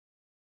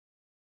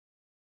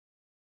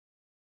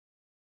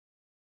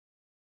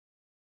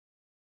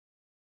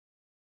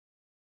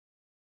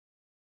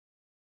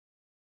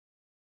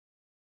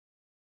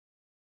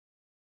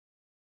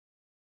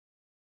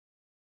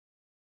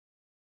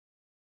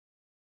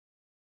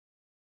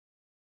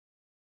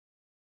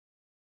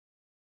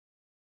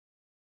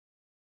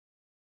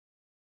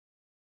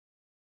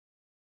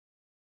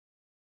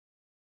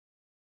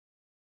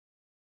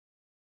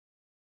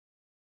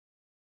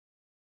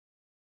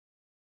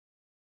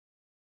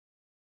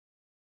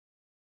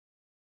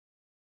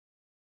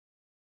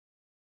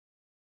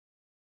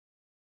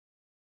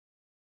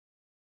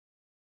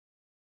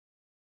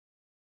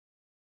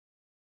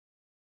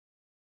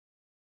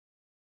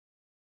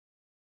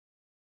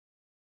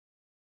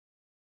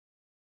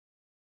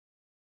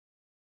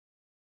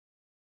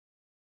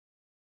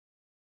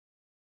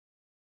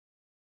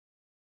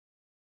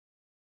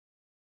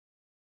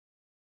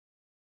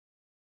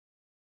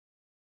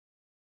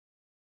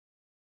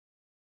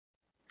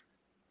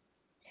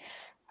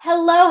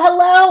Hello,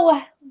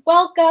 hello.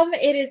 Welcome.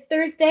 It is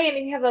Thursday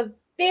and we have a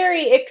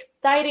very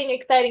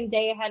exciting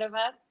day ahead of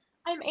us.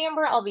 I'm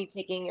Amber. I'll be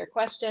taking your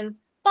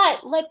questions, but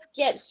let's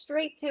get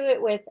straight to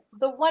it with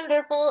the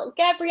wonderful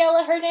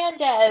Gabriela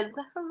Hernandez.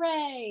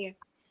 Hooray.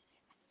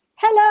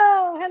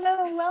 Hello,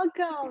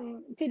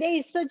 welcome. Today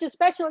is such a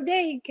special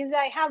day because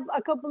I have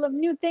a couple of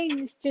new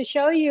things to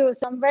show you.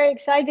 So I'm very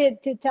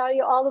excited to tell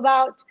you all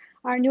about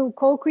our new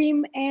cold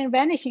cream and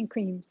vanishing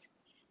creams.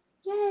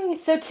 Yay.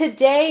 So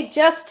today,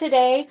 just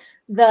today,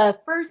 the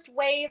first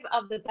wave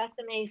of the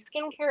Bésame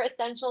Skincare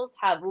Essentials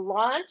have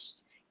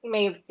launched. You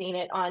may have seen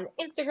it on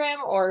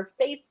Instagram or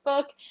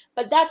Facebook,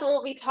 but that's what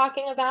we'll be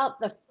talking about.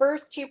 The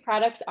first two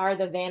products are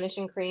the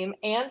Vanishing Cream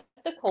and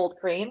the Cold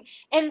Cream.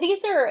 And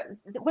these are,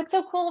 what's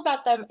so cool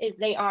about them is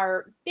they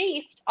are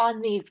based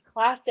on these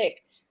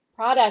classic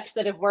products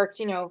that have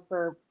worked,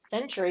 for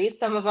centuries,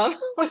 some of them,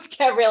 which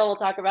Gabriella will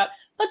talk about,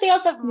 but they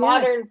also have Yes,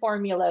 modern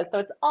formulas. So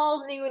it's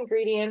all new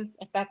ingredients,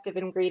 effective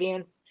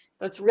ingredients.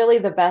 So it's really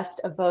the best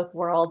of both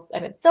worlds.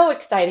 And it's so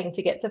exciting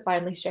to get to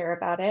finally share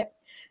about it.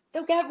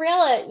 So,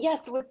 Gabriella,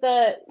 yes, with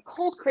the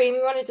cold cream,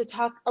 we wanted to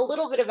talk a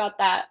little bit about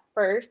that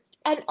first.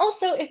 And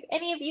also, if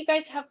any of you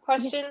guys have yes,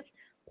 questions,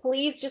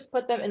 please just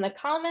put them in the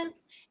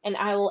comments and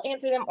I will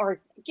answer them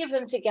or give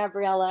them to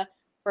Gabriella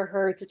for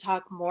her to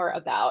talk more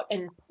about.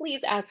 And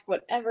please ask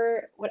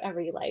whatever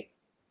you like.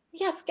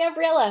 Yes,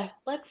 Gabriella,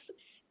 let's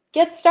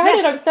get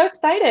started. I'm yes, so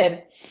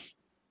excited.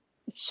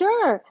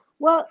 sure.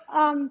 Well,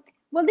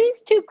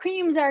 these two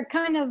creams are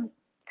kind of.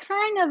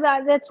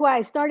 That's why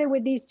I started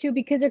with these two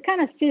because they're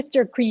kind of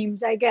sister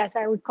creams, I guess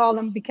I would call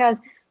them.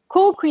 Because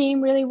cold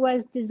cream really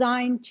was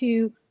designed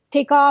to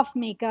take off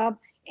makeup,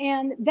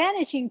 and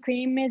vanishing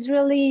cream is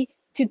really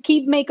to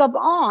keep makeup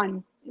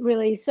on.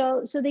 Really,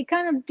 so they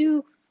kind of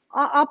do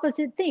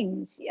opposite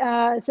things.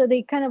 So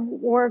they kind of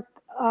work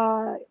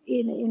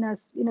in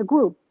a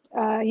group.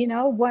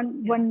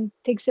 One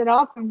takes it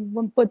off and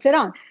one puts it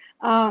on.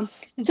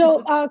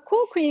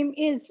 Cool cream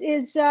is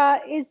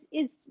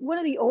one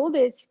of the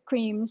oldest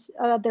creams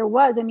there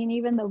was. I mean,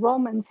 even the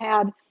Romans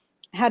had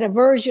a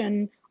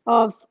version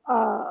of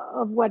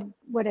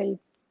what a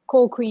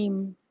cold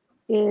cream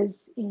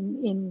is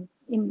in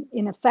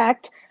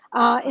effect.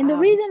 And the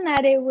Wow. reason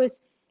that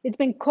it's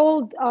been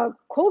called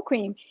cold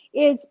cream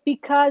is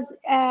because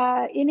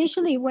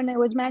initially when it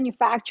was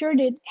manufactured,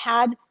 it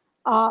had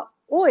uh,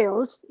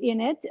 oils in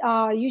it,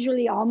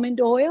 usually almond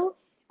oil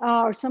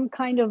or some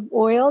kind of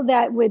oil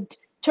that would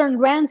turn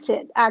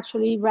rancid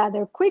actually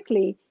rather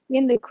quickly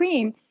in the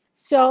cream.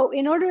 So,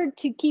 in order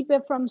to keep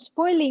it from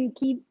spoiling,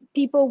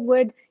 people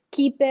would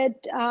keep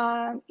it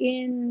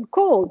in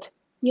cold,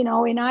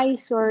 in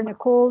ice or in a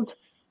cold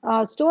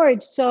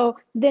storage. So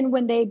then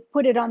when they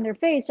put it on their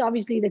face,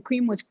 obviously the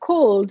cream was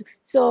cold.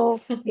 So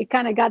it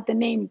kind of got the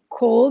name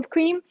cold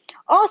cream.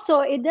 Also,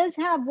 it does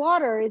have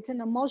water. It's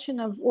an emulsion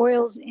of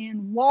oils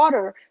and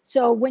water.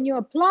 So when you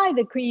apply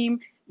the cream,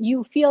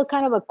 you feel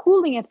kind of a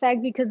cooling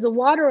effect because the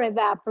water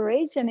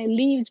evaporates and it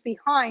leaves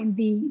behind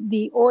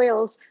the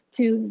oils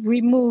to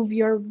remove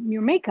your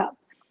makeup.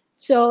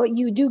 So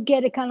you do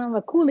get a kind of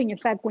a cooling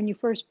effect when you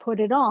first put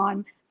it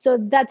on. So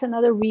that's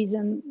another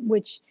reason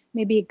which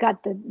maybe it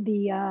got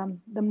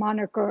the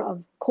moniker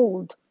of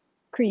cold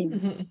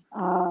cream.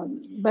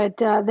 But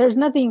there's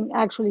nothing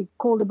actually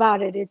cold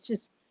about it. It's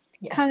just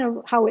Yeah. kind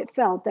of how it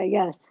felt, I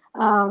guess.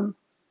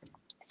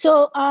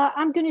 So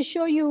I'm going to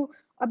show you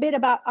a bit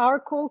about our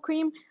cold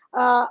cream.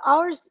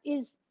 Ours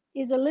is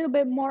a little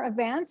bit more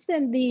advanced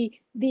than the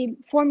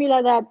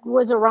formula that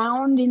was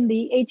around in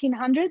the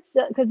 1800s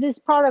because this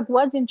product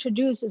was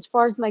introduced as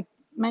far as like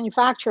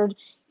manufactured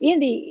in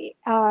the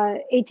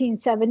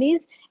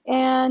 1870s,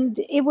 and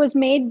it was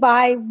made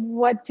by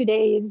what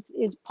today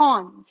is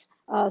Pond's.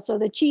 So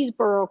the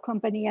Cheeseboro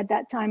company at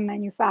that time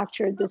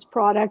manufactured this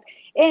product,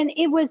 and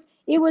it was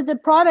a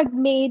product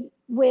made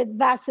with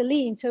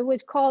Vaseline. So it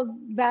was called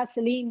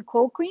Vaseline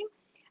cold cream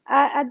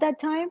at that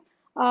time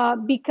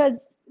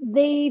because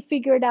they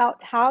figured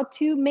out how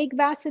to make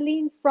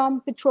Vaseline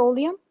from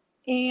petroleum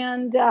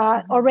and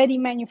Mhm. already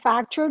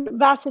manufactured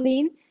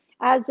Vaseline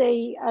as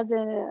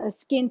a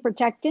skin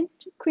protectant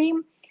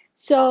cream.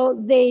 So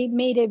they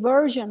made a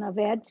version of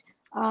it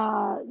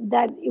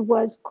that it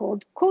was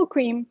called cold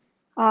cream,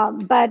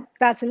 but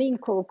Vaseline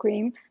cold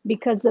cream,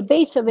 because the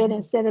base of it, Mhm.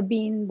 instead of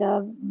being the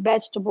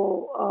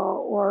vegetable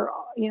or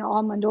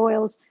almond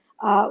oils,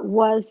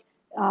 was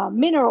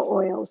mineral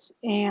oils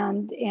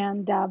and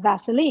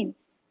Vaseline.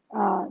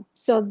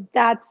 So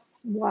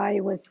that's why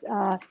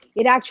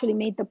it actually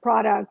made the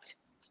product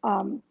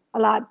a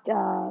lot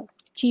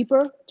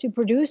cheaper to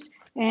produce,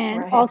 and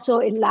Right. also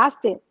it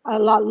lasted a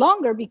lot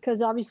longer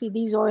because obviously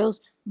these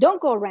oils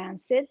don't go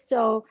rancid.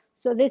 So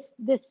this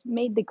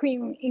made the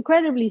cream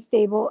incredibly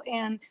stable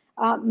and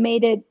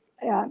made it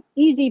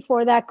easy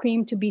for that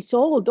cream to be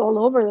sold all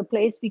over the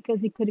place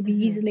because it could be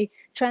Mhm. easily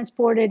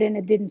transported and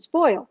it didn't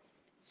spoil.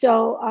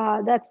 So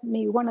that's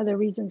maybe one of the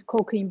reasons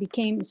cold cream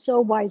became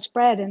so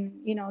widespread, and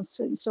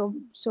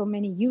so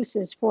many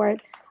uses for it.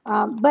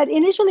 But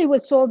initially, it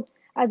was sold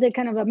as a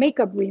kind of a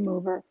makeup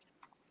remover.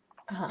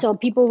 Uh-huh. So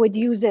people would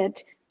use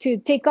it to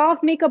take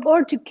off makeup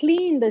or to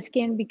clean the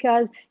skin,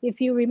 because if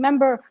you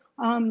remember,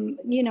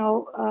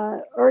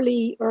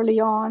 early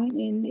on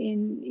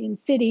in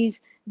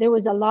cities, there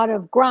was a lot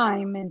of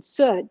grime and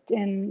soot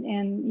and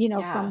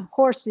Yeah. from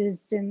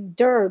horses and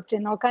dirt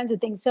and all kinds of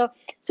things. So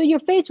your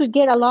face would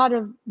get a lot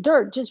of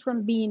dirt just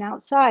from being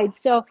outside.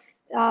 So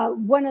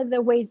one of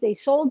the ways they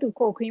sold the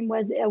cold cream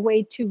was a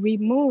way to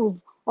remove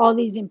all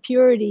these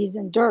impurities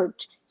and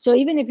dirt. So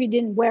even if you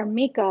didn't wear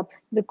makeup,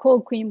 the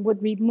cold cream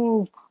would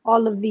remove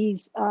all of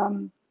these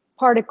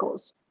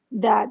particles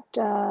that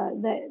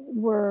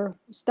were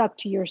stuck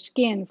to your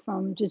skin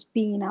from just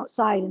being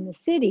outside in the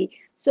city.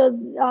 So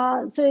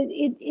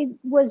it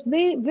was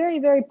very, very,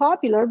 very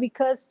popular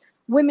because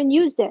women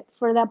used it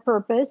for that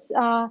purpose.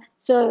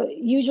 So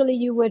usually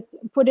you would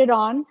put it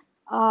on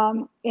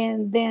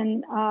and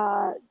then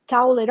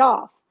towel it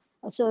off,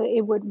 so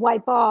it would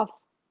wipe off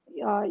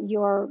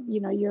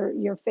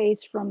your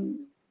face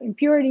from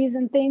impurities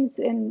and things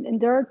and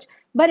dirt.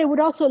 But it would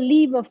also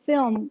leave a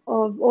film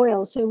of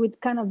oil, so it would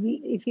kind of,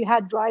 if you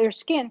had drier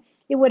skin,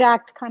 it would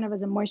act kind of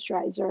as a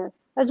moisturizer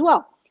as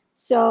well.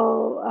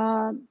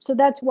 So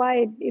that's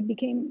why it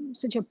became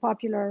such a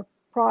popular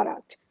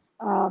product.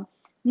 uh,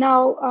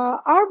 Now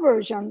our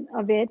version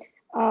of it,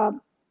 uh,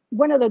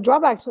 one of the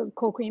drawbacks of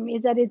cold cream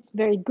is that it's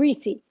very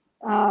greasy,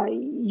 Yeah.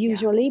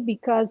 usually,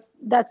 because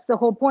that's the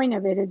whole point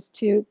of it, is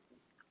to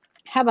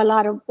have a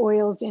lot of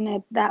oils in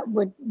it that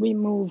would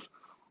remove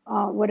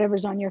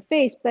whatever's on your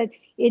face. But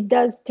it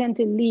does tend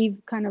to leave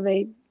kind of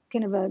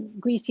a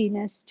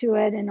greasiness to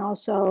it, and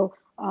also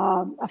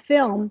a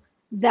film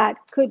that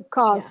could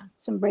cause Yeah.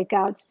 some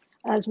breakouts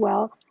as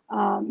well,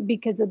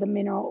 because of the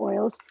mineral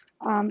oils.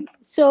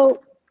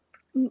 So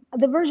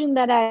the version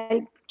that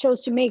I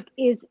chose to make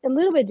is a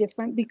little bit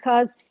different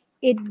because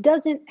it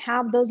doesn't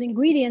have those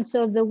ingredients.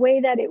 So the way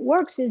that it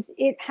works is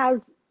it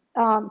has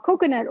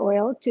coconut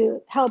oil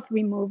to help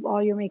remove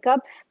all your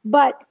makeup,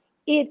 but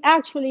it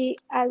actually,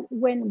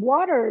 when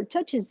water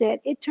touches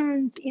it, it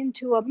turns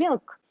into a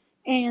milk,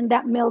 and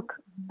that milk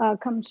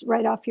comes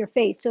right off your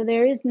face. So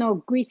there is no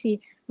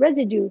greasy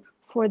residue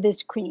for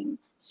this cream.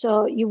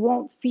 So you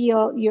won't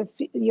feel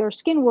your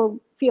skin will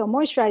feel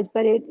moisturized,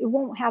 but it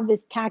won't have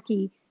this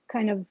tacky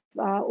kind of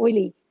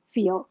oily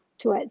feel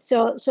to it.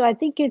 So I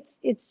think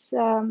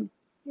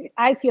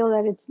I feel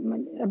that it's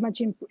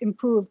much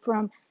improved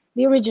from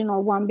the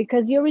original one,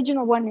 because the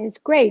original one is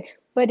great,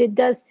 but it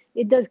does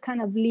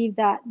kind of leave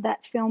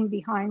that film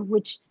behind,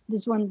 which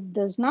this one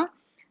does not.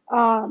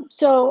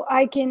 So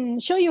I can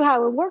show you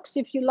how it works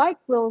if you like.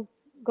 We'll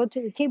go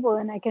to the table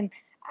and I can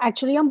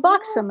actually unbox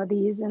Yes. some of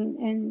these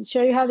and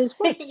show you how this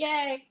works.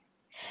 Yay.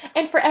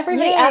 And for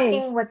everybody Yay!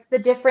 asking what's the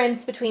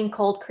difference between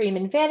cold cream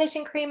and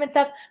vanishing cream and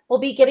stuff, we'll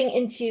be getting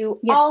into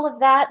Yes, all of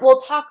that. We'll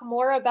talk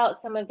more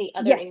about some of the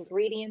other yes,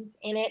 ingredients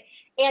in it.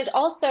 And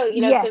also, so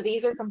yes,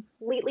 these are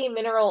completely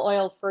mineral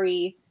oil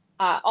free,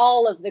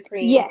 all of the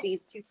creams,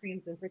 these yes, two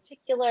creams in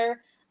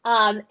particular.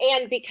 And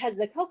because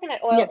the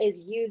coconut oil yes.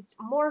 is used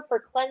more for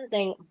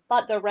cleansing,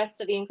 but the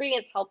rest of the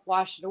ingredients help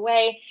wash it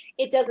away,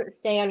 it doesn't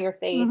stay on your Hmm.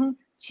 face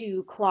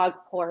to clog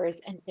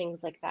pores and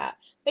things like that.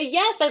 But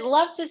yes, I'd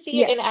love to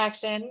see it in Yes.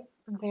 action.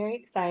 I'm very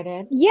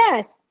excited.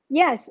 Yes,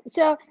 yes.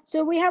 So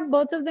we have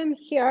both of them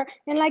here.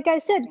 And like I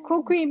said,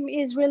 cold Yay. cream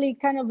is really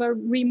kind of a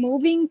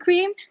removing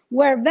cream,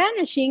 where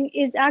vanishing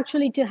is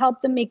actually to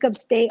help the makeup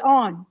stay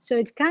on. So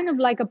it's kind of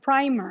like a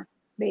primer,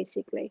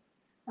 basically.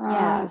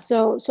 Yeah.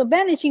 So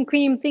vanishing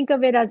cream, think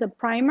of it as a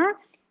primer,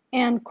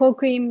 and cold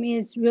cream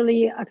is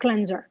really a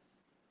cleanser.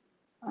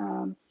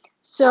 Um,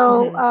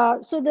 Hmm.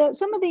 so the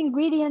some of the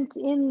ingredients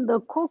in the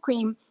cold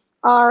cream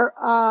are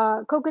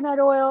coconut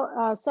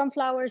oil,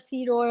 sunflower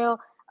seed oil.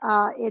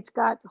 It's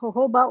got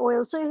jojoba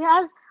oil, so it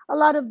has a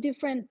lot of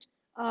different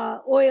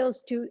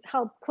oils to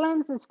help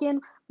cleanse the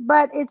skin.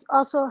 But it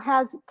also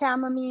has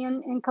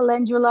chamomile and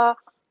calendula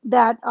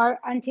that are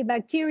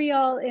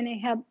antibacterial, and it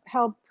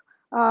help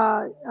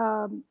uh,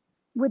 um,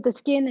 with the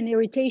skin and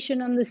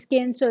irritation on the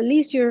skin. So it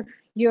leaves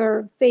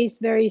your face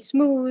very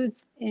smooth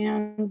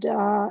and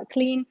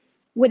clean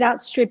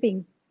without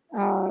stripping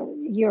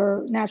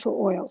your natural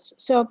oils.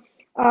 So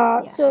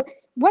Yeah.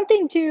 one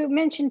thing to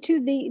mention too,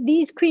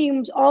 these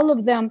creams, all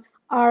of them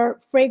are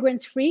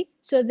fragrance free.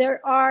 So there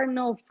are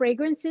no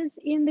fragrances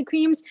in the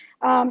creams.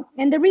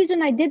 And the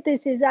reason I did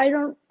this is I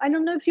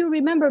don't know if you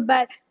remember,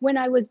 but when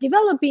I was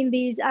developing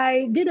these,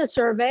 I did a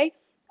survey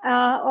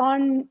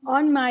on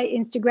my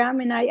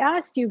Instagram, and I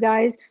asked you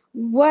guys,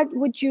 what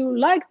would you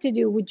like to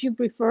do? Would you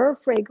prefer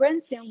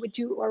fragrance, and would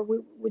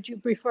you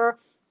prefer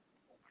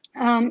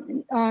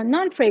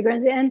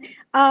non-fragrance? And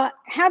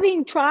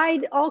having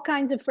tried all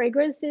kinds of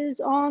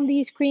fragrances on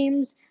these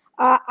creams,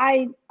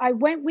 I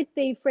went with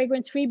the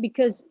fragrance free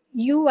because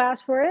you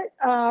asked for it,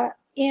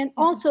 and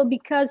also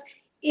because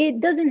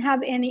it doesn't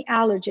have any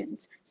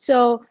allergens.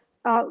 So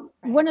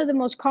one Right. of the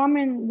most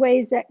common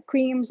ways that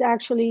creams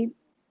actually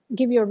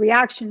give you a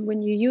reaction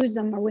when you use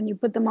them or when you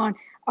put them on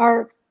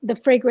are the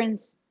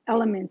fragrance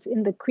elements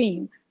in the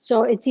cream.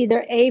 So it's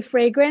either a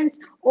fragrance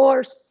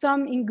or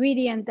some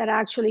ingredient that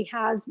actually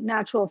has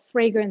natural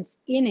fragrance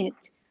in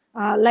it,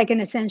 like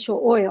an essential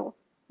oil,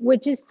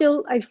 which is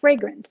still a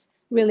fragrance,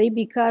 really,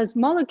 because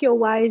molecule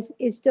wise,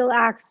 it still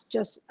acts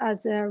just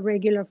as a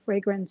regular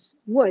fragrance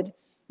would,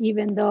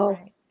 even though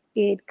Right.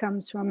 it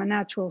comes from a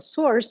natural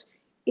source.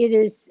 It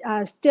is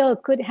still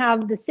could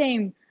have the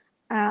same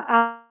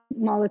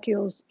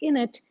molecules in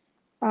it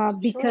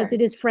because it Sure.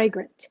 is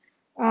fragrant.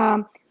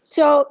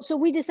 So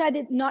we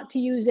decided not to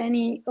use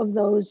any of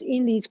those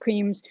in these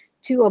creams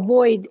to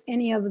avoid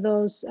any of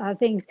those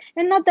things.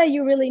 And not that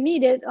you really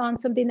need it on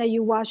something that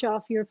you wash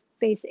off your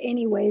face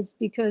anyways,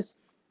 because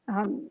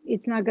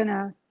it's not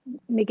gonna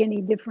make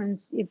any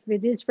difference if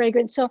it is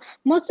fragrant. So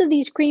most of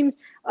these creams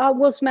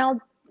will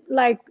smell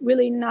like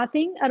really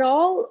nothing at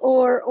all,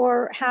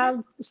 or Hmm.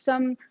 have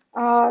some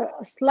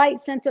slight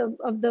scent of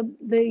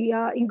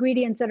the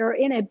ingredients that are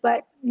in it,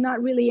 but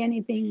not really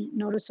anything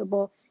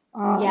noticeable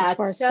as Yeah,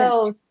 far it's as scent.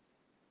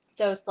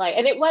 so slight.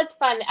 And it was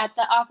fun at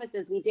the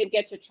offices. We did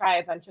get to try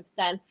a bunch of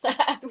scents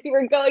as we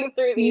were going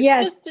through these Yes,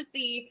 just to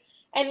see.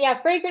 And yeah,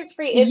 fragrance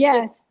free is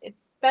just yes,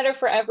 it's better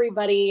for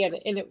everybody and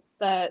it's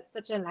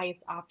such a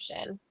nice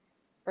option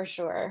for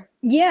sure.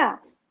 yeah.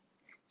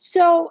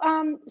 So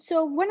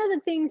one of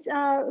the things,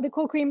 the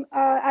cold cream,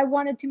 I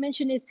wanted to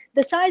mention is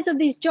the size of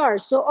these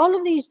jars. So all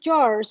of these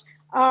jars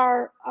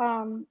are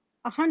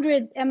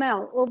 100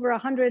 ml, over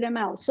 100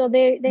 ml. So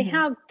they Hmm.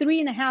 have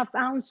 3.5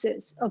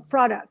 ounces of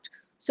product.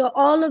 So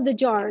all of the Yeah.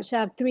 jars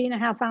have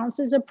 3.5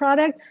 ounces of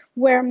product,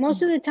 where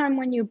most of Mhm. the time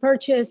when you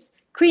purchase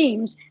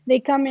creams, they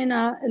come in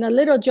a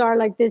little jar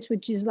like this,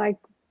 which is like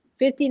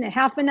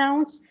 15.5 an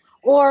ounce,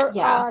 or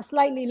Yeah.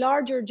 slightly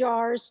larger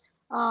jars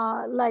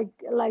like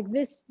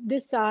this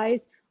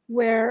size,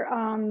 where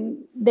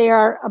they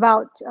are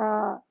about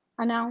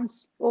an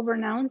ounce, over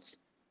an ounce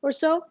or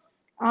so,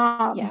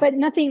 Yeah. but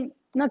nothing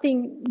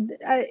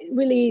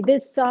really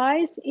this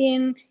size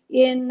in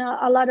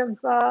a lot of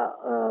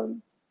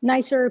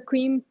nicer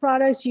cream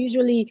products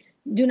usually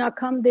do not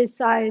come this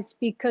size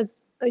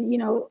because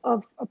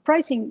of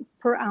pricing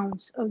per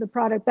ounce of the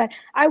product. But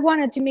I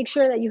wanted to make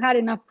sure that you had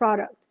enough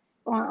product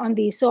on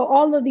these. So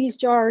all of these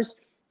jars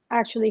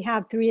actually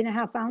have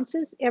 3.5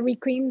 ounces. Every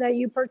cream that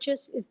you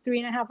purchase is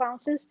 3.5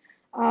 ounces.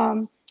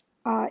 Um,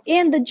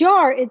 and the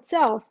jar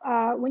itself,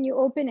 when you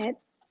open it,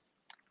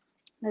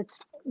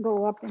 let's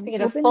go up We and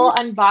get a open full this.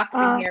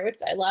 unboxing Uh, here,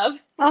 which I love.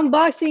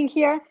 Unboxing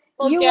here,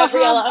 Full you will have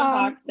Gabriela the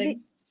unboxing.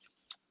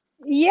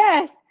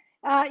 yes,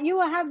 you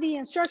will have the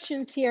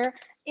instructions here.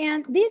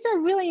 And these are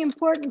really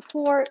important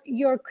for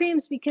your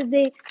creams because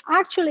they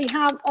actually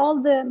have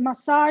all the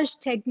massage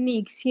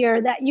techniques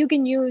here that you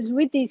can use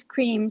with these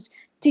creams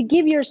to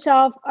give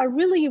yourself a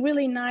really,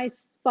 really nice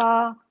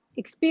spa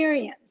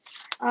experience.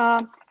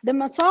 The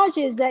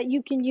massages that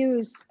you can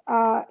use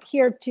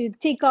here to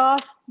take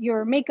off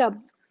your makeup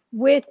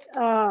with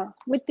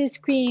this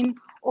cream,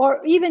 or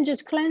even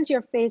just cleanse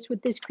your face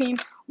with this cream,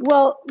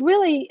 will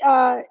really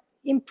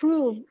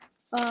improve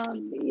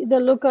the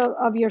look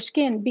of your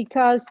skin,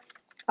 because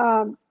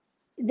um,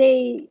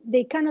 they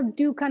kind of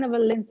do kind of a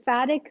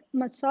lymphatic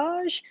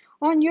massage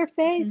on your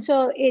face, Hmm.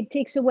 so it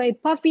takes away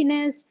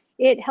puffiness,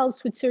 it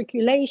helps with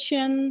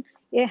circulation,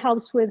 it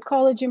helps with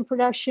collagen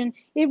production.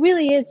 It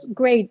really is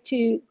great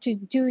to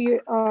do your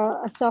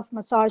a self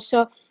massage.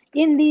 So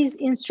in these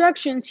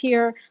instructions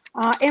here,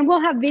 and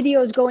we'll have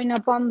videos going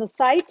up on the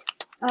site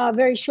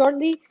very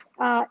shortly,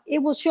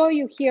 it will show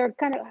you here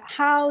kind of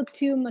how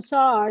to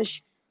massage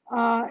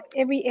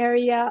every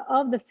area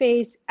of the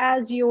face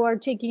as you are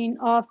taking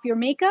off your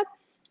makeup.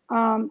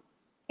 Um,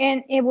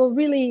 and it will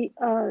really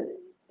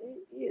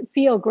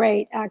feel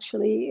great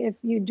actually if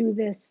you do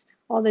this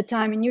all the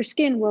time, and your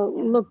skin will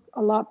Yeah. look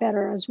a lot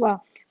better as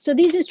well. So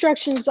these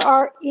instructions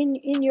are in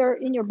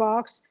your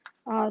box,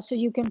 so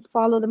you can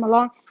follow them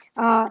along.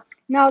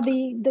 Now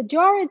the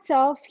jar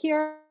itself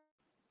here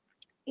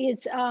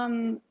is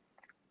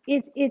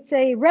it's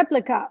a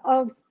replica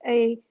of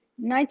a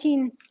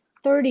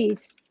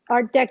 1930s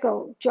Art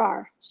Deco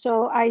jar.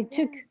 So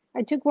Yeah.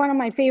 I took one of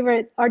my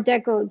favorite Art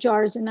Deco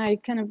jars and I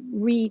kind of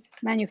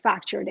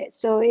remanufactured it.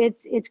 So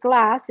it's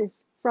glass,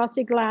 it's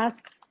frosted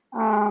glass,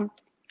 um,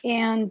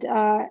 and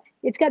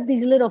it's got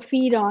these little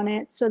feet on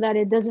it so that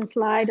it doesn't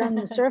slide on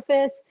the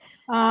surface,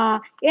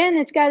 and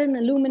it's got an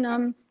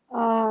aluminum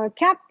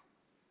cap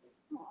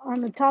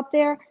on the top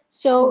there.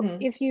 So Hmm.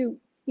 if you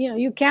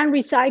can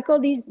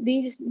recycle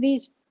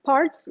these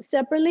parts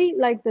separately,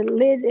 like the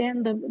lid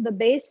and the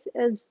base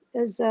as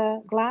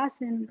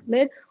glass and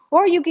lid,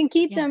 or you can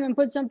keep Yeah. them and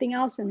put something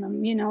else in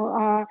them,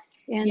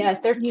 and Yes,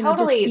 they're just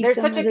totally, keep they're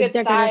them such as a a good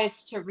decorative.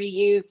 size to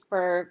reuse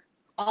for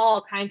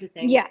all kinds of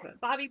things. Yeah, Put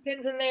bobby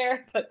pins in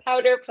there, put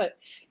powder, put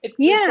it's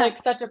yeah, like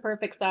such a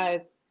perfect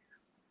size.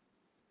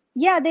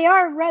 yeah. They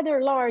are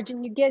rather large,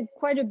 and you get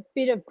quite a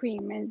bit of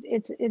cream, and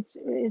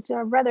it's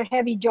a rather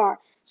heavy jar.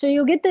 So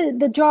you'll get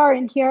the jar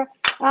in here.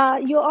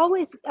 You'll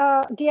always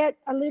get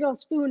a little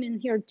spoon in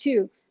here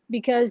too,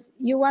 because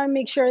you want to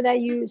make sure that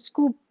you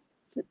scoop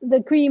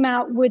the cream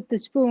out with the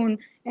spoon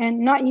and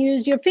not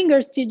use your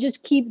fingers to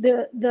just keep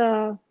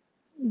the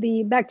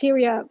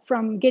bacteria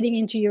from getting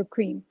into your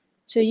cream.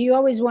 So you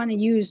always want to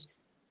use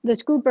the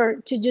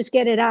scooper to just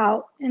get it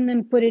out and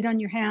then put it on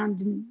your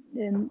hand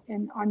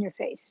and on your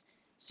face.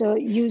 So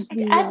use And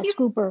the as you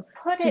scooper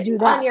put to it do on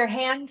that. your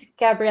hand,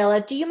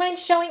 Gabriela, do you mind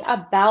showing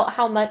about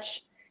how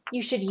much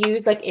you should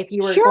use, like if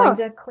you were going Sure,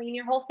 to clean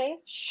your whole face?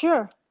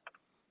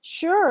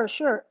 sure,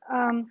 sure.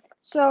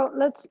 So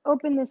let's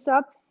open this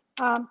up.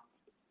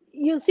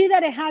 You'll see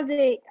that it has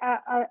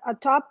a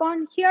top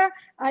on here.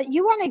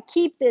 You want to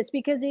keep this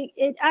because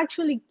it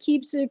actually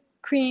keeps the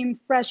cream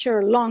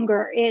fresher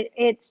longer.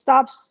 It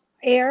stops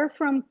air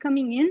from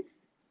coming in.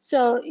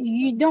 So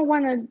you don't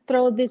want to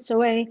throw this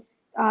away.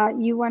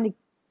 You want to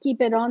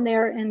keep it on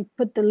there and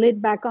put the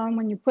lid back on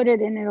when you put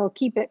it in. It'll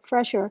keep it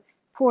fresher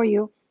for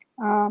you.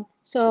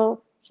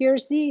 So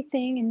here's the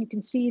thing, and you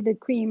can see the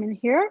cream in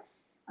here.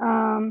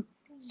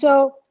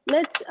 So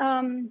let's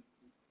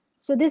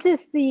so this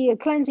is the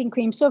cleansing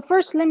cream. So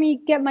first, let me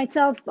get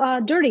myself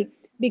dirty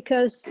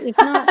because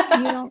if not,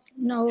 you don't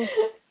know,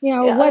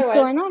 Yeah, what's otherwise.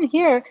 going on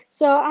here.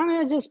 So I'm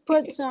gonna just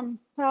put some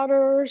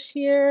powders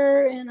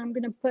here, and I'm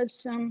gonna put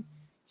some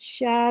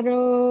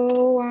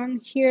shadow on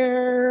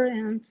here,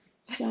 and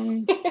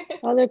some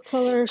other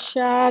color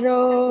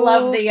I just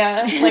love shadow, the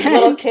like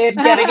little and kid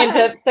getting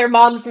into their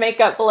mom's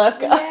makeup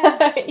look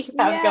yeah, you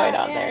have going yeah,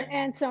 on and there.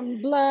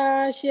 some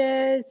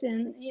blushes,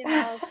 and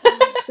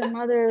some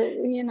other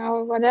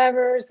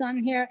whatever's on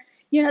here.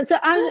 So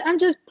I'm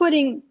just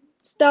putting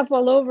stuff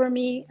all over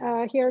me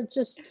here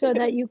just so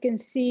that you can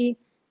see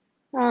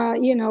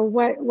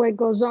what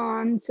goes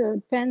on.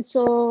 So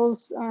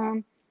pencils,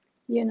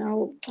 you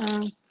know,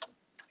 uh,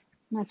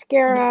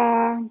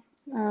 mascara,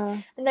 uh,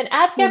 And then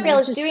as Gabrielle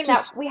is doing that,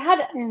 just we had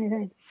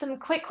anything. some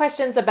quick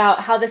questions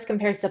about how this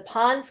compares to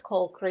Pond's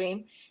cold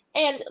cream.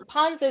 And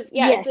Pond's is,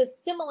 yeah, it's a Yes,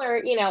 similar,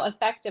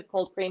 effective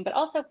cold cream, but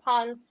also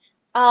Pond's,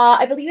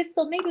 I believe it's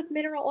still made with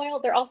mineral oil.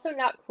 They're also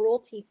not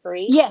cruelty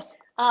free. yes.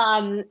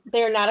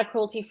 They're not a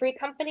cruelty free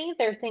company.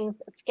 Their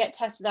things to get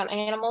tested on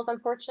animals,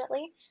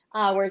 unfortunately,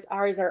 whereas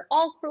ours are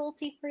all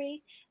cruelty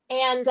free.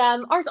 And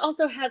ours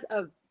also has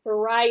a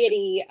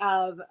variety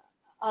of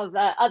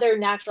other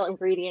natural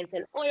ingredients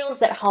and oils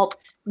that help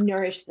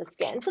nourish the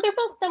skin. So they're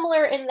both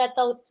similar in that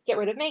they'll get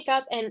rid of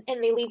makeup and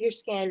they leave your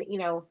skin,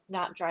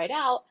 not dried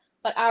out,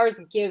 but ours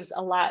gives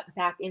a lot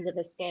back into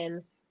the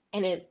skin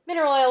and it's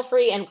mineral oil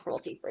free and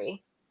cruelty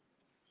free.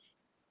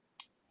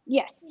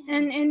 Yes, Yeah.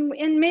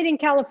 and made in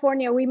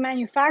California. We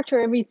manufacture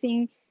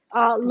everything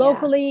Yeah.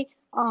 locally.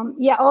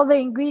 Yeah, all the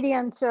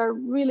ingredients are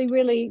really,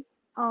 really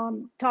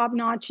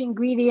top-notch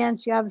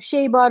ingredients. You have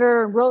shea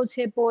butter,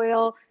 rosehip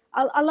oil,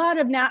 a lot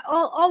of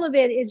all of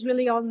it is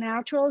really all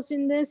naturals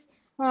in this.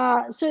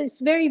 So it's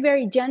very,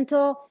 very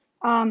gentle.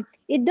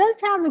 It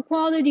does have the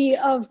quality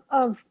of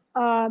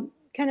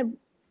kind of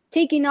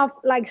taking off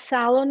like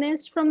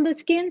sallowness from the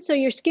skin, so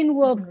your skin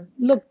will Hmm.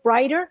 look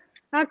brighter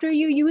after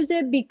you use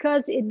it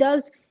because it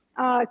does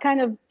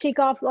kind of take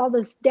off all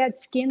those dead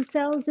skin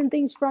cells and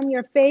things from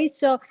your face.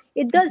 So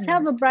it does Hmm.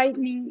 have a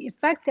brightening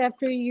effect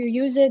after you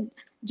use it,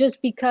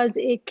 just because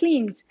it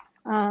cleans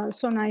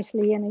so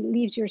nicely and it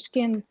leaves your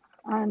skin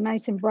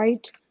nice and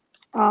bright.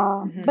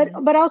 Hmm.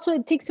 But also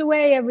it takes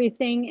away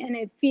everything and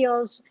it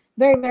feels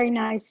very, very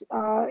nice.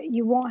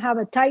 You won't have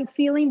a tight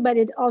feeling, but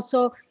it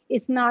also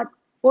is not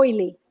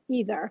oily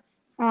either.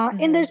 And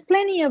Hmm. there's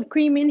plenty of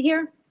cream in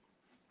here.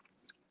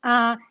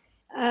 Uh,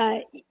 uh,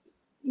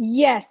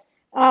 Yes.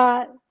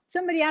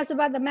 Somebody asked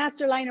about the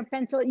master liner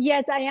pencil.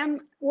 Yes, I am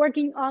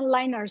working on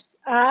liners,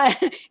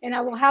 and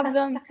I will have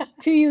them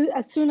to you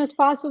as soon as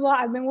possible.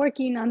 I've been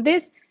working on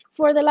this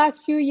for the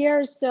last few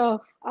years,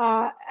 so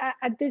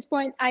at this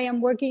point, I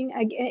am working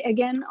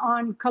again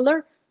on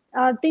color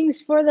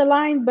things for the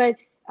line. But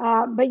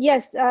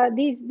yes,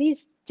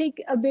 these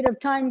take a bit of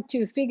time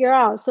to figure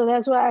out. So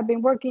that's why I've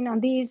been working on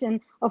these, and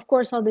of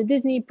course, all the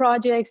Disney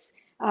projects.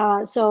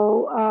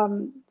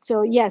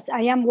 So yes,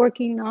 I am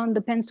working on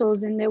the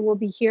pencils, and they will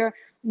be here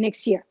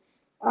next year.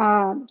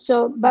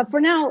 But for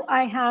now,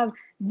 I have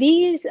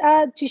these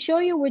to show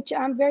you, which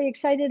I'm very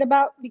excited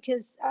about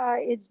because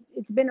it's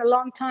been a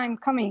long time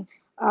coming.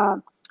 Uh,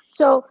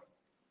 so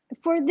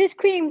for this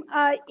cream,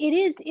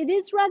 it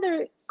is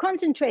rather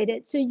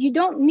concentrated, so you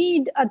don't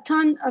need a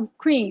ton of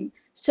cream.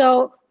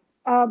 So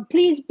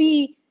please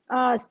be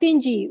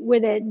stingy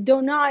with it.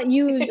 Do not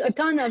use a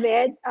ton of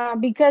it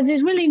because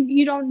it's really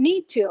you don't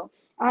need to.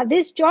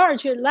 This jar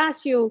should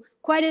last you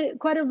quite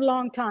a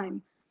long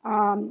time.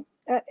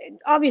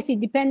 Obviously,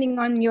 depending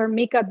on your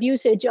makeup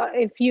usage,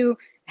 if you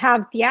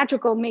have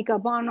theatrical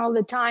makeup on all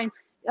the time,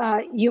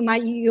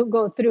 you'll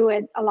go through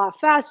it a lot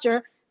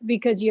faster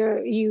because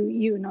you're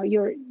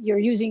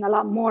using a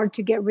lot more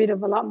to get rid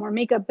of a lot more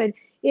makeup. But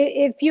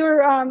if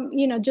you're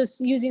just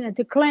using it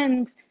to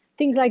cleanse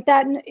things like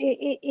that,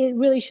 it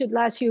really should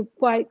last you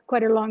quite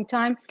a long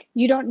time.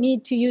 You don't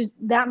need to use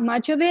that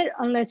much of it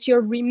unless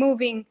you're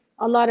removing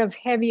a lot of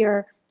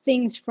heavier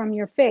things from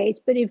your face.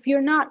 But if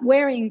you're not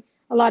wearing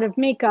a lot of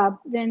makeup,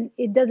 then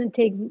it doesn't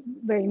take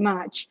very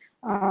much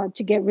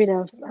to get rid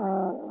of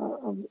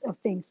of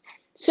things.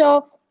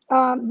 So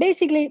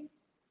basically,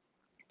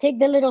 take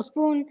the little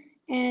spoon,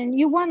 and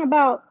you want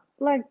about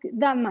like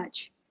that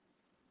much.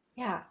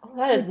 Yeah. Oh,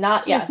 that is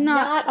not, It's yeah,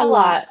 not not a a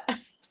lot. lot.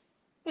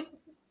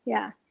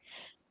 Yeah.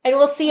 And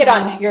we'll see it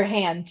on Um, your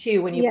hand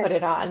too when you put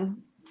it yes.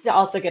 on to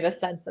also get a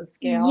sense of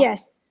scale.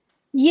 Yes.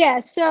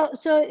 Yes. So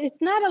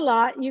it's not a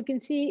lot. You can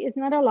see it's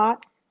not a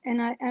lot,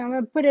 and I'm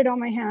gonna put it on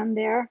my hand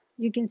there.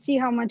 You can see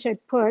how much I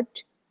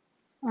put.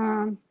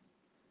 Um,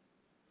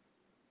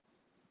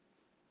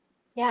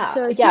 Yeah,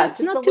 so it's yeah, not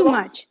just a too little,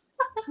 much.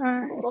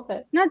 Uh, a little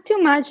bit. Not too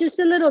much. Just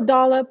a little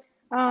dollop.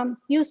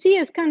 You'll see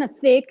it's kind of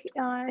thick.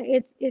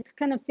 It's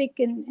kind of thick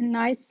and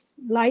nice,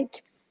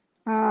 light.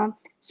 Uh,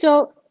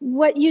 so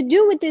what you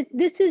do with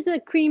this is a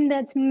cream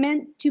that's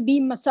meant to be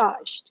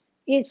massaged.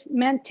 It's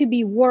meant to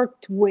be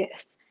worked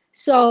with.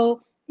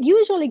 So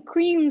usually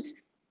creams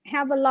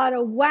have a lot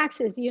of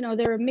waxes.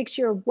 They're a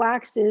mixture of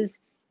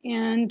waxes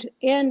and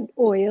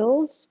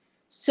oils.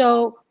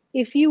 So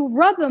if you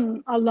rub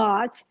them a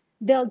lot,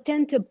 they'll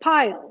tend to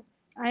pile.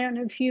 I don't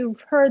know if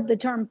you've heard the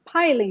term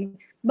piling,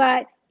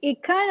 but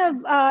it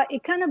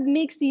kind of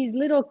makes these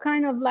little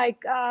kind of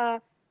like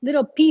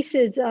little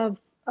pieces of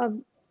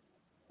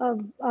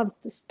of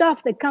the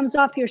stuff that comes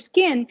off your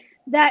skin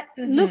that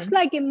looks Mm-hmm.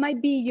 like it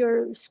might be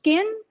your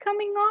skin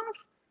coming off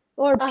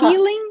or Uh-huh.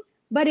 peeling,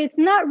 but it's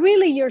not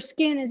really your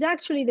skin. It's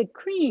actually the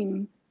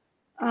cream.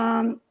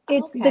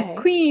 It's the Okay.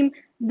 cream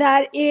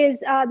that is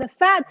the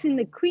fats in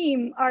the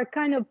cream are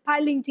kind of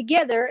piling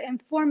together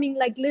and forming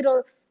like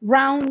little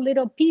round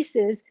little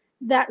pieces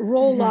that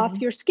roll off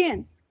Mm-hmm. your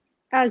skin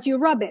as you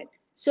rub it.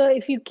 So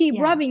if you keep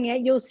Yeah. rubbing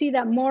it, you'll see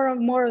that more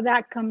and more of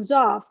that comes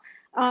off.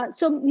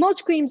 So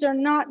most creams are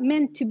not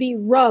meant to be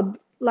rubbed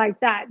like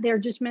that. They're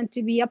just meant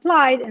to be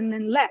applied and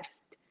then left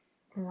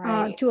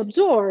Right. to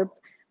absorb.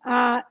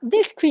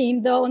 This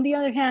cream, though, on the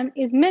other hand,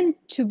 is meant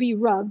to be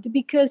rubbed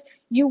because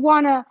you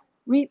want to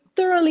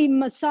thoroughly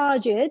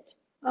massage it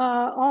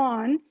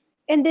on,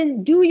 and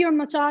then do your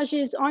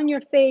massages on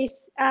your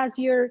face as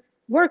you're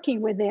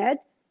working with it,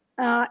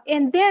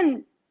 and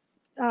then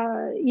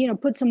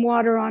put some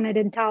water on it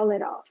and towel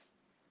it off.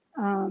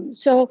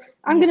 So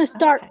I'm Yeah. going to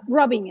start Okay.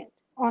 rubbing it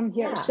on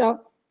here. Yeah. So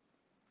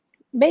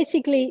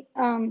basically,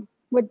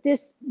 what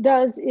this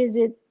does is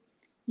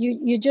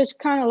you just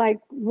kind of like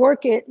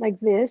work it like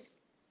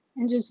this,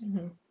 and just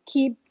Mm-hmm.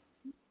 keep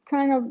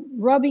kind of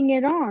rubbing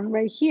it on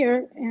right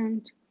here,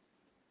 and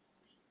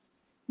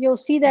you'll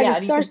see that Yeah, it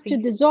and you can starts to see.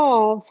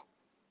 dissolve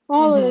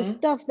all of the Mm-hmm.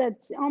 stuff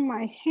that's on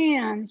my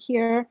hand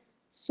here.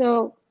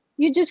 So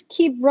you just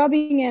keep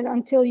rubbing it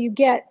until you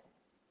get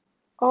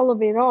all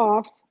of it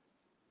off.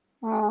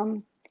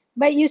 Um,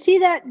 but you see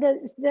that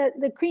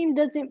the cream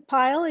doesn't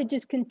pile; it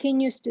just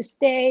continues to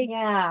stay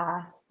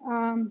Yeah.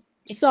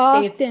 It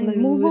stayed soft and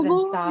smooth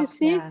and movable. You soft.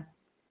 see? Yeah.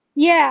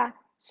 Yeah.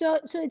 So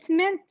it's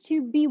meant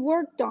to be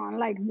worked on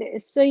like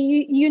this. So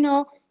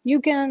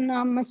you can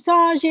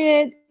massage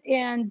it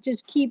and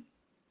just keep.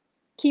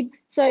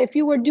 So if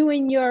you were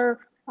doing your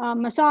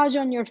massage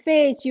on your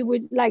face, you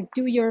would like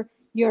do your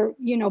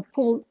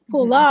pull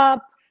Mm-hmm.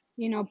 up,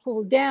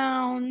 pull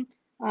down,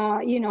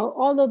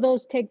 all of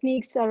those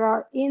techniques that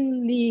are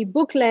in the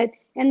booklet,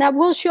 and that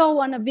will show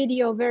on a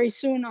video very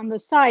soon on the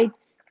site.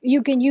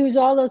 You can use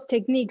all those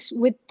techniques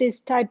with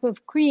this type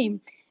of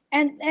cream.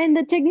 And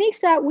the techniques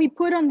that we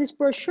put on this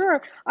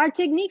brochure are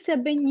techniques that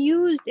have been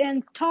used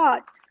and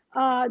taught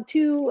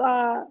to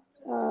uh,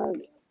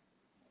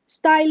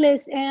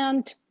 stylists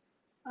and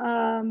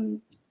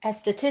um,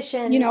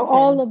 Estheticians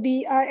all and of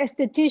the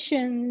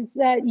estheticians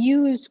that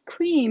use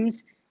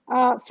creams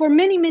for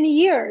many, many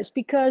years,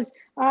 because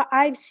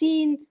I've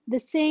seen the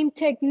same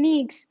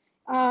techniques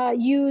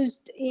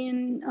used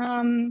in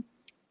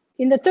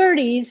the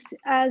 30s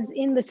as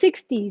in the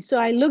 60s. So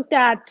I looked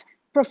at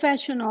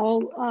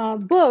professional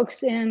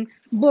books and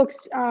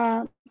books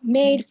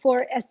made Mhm.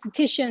 for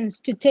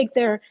estheticians to take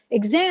their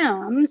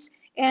exams.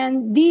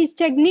 And these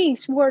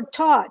techniques were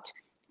taught,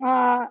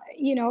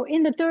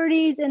 in the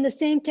 30s, and the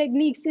same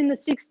techniques in the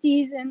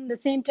 60s, and the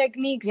same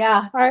techniques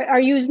Yeah, are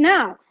used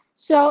now.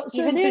 So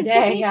even they're today,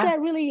 techniques yeah. that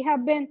really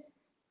have been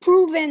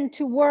proven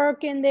to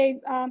work, and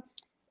they've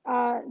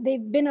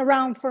been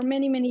around for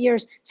many, many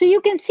years. So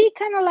you can see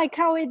kind of like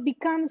how it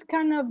becomes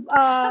kind of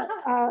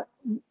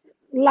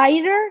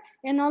lighter,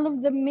 and all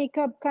of the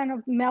makeup kind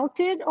of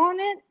melted on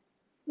it.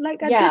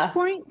 Like at this Yeah.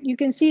 point, you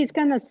can see it's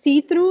kind of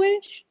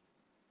see-through-ish.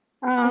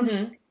 Um,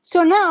 Hmm.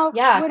 so now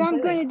Yeah, what I'm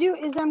going completely. to do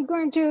is I'm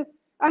going to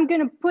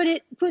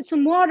put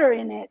some water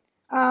in it.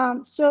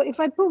 So if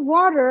I put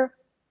water,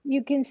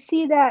 you can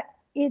see that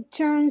it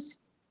turns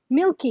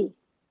milky.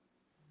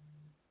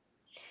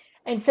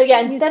 And so yeah,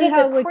 You instead see of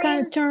the how it kind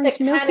of creams turns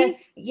that kind of milky?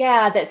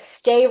 yeah, that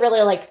stay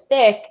really like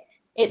thick,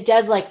 it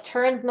does like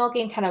turns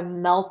milky and kind of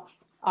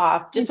melts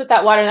off just It with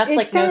that water. And that's it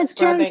like no kind of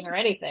scrubbing turns. or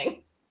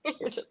anything.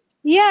 You're just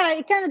Yeah,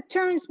 it kind of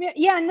turns.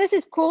 Yeah, and this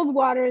is cold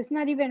water. It's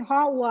not even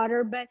hot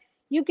water, but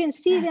you can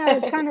see that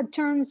it kind of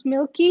turns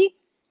milky.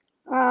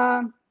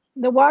 Uh,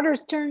 the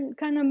waters turn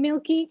kind of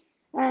milky,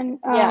 and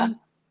yeah.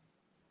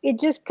 it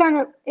just kind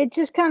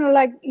of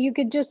like you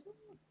could just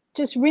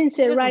just rinse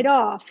It it was, right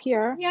off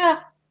here. yeah,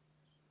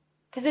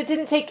 because it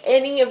didn't take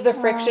any of the Uh,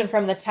 friction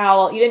from the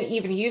towel. You didn't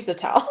even use the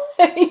towel.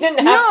 You didn't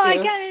no, have I to.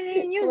 can't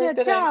You even use a slipped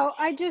it in. towel.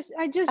 I just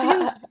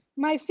use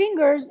my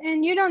fingers,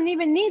 and you don't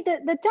even need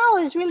the towel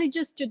is really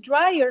just to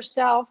dry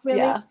yourself,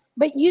 really. Yeah,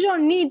 But you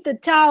don't need the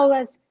towel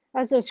as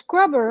a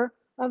scrubber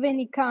of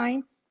any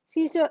kind.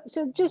 See, so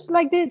just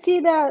like this, see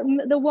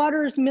the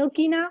water is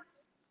milky now.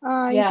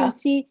 You can yeah.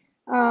 see,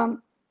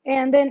 um,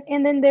 and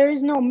then there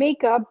is no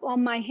makeup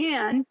on my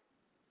hand,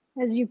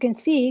 as you can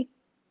see.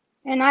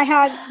 And I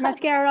had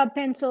mascara,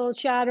 pencil,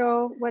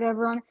 shadow,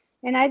 whatever on,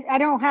 and I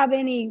don't have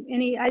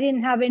any I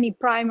didn't have any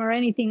primer or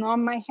anything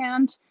on my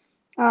hand.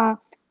 Uh,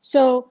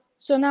 so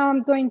now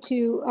I'm going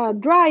to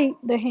dry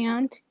the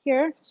hand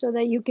here so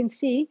that you can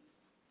see,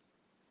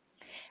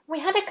 We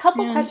had a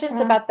couple and questions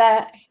about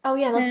that. Oh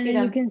yeah, let's see then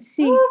you them. can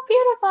see. Oh,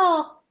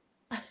 beautiful.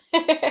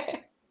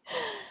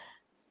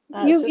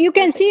 That's You just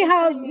can see perfectly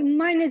how fine.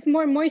 mine is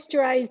more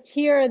moisturized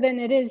here than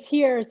it is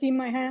here. See,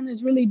 my hand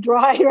is really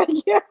dry right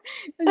here.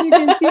 As you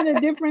can see the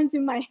difference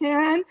in my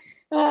hand.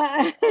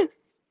 Uh,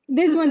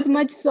 this one's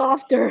much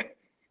softer,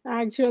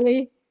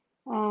 actually.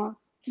 Uh,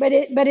 but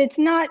it's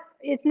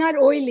not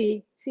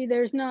oily. See,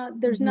 there's not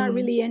Hmm.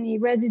 really any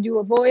residue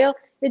of oil.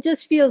 It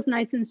just feels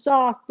nice and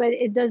soft, but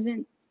it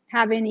doesn't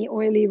have any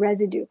oily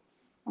residue.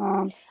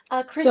 Um,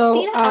 so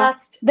Christina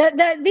asked,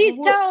 these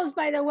 "Wh- towels,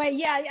 by the way,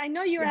 yeah, I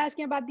know you're yeah,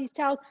 asking about these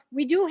towels.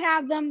 We do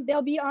have them.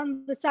 They'll be on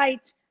the site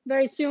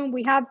very soon. We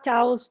have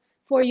towels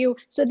for you.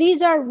 So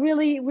these are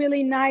really,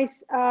 really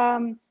nice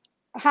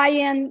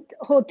high-end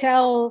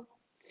hotel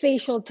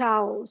facial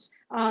towels.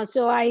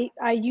 So I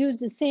use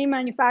the same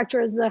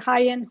manufacturer as the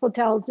high-end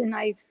hotels, and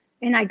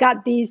I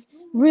got these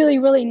really,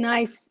 really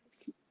nice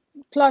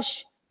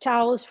plush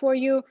towels for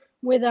you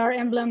with our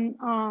emblem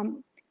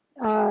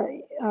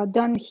uh,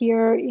 done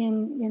here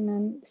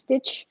in a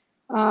stitch.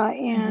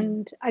 hmm,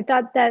 And I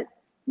thought that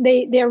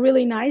they're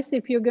really nice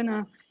if you're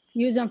gonna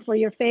use them for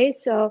your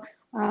face. So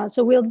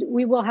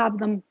we will have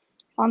them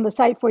on the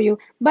site for you.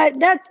 But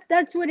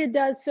that's what it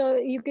does. So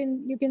you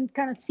can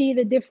kind of see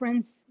the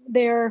difference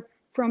there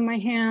from my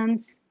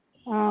hands.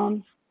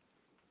 Um,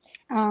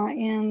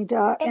 and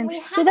and we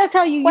so had a that's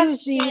how you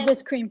use the question,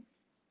 this cream.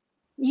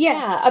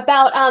 yeah, Yes.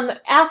 about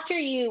after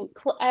you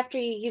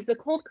use the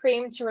cold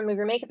cream to remove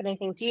your makeup and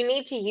anything. Do you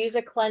need to use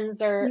a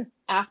cleanser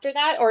after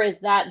that, or is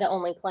that the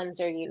only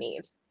cleanser you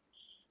need?"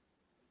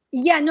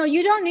 Yeah, no,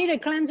 you don't need a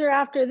cleanser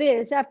after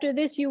this. After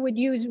this, you would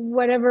use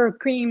whatever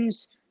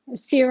creams,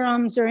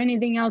 serums, or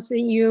anything else that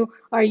you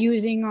are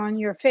using on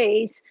your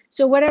face.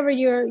 So whatever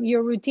your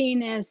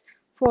routine is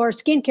for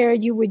skincare,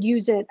 you would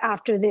use it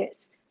after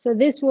this. So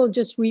this will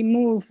just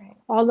remove Right.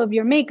 all of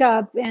your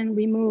makeup and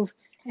remove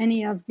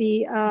any of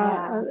the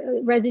Yeah.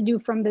 residue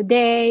from the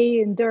day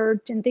and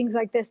dirt and things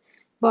like this.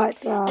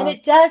 But And uh,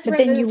 it does but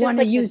then you remove want just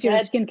to like the use your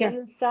dead skincare.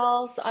 skin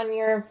cells on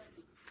your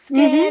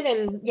Mm-hmm. skin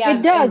and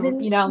It yeah, does, and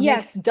and you know,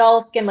 makes yes,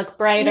 dull skin look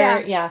brighter.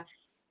 yeah. Yeah.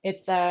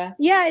 It's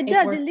Yeah, it it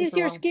does. It works leaves super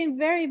your well. skin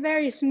very,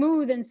 very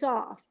smooth and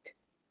soft.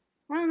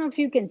 I don't know if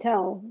you can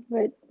tell,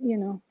 but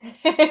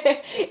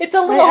It's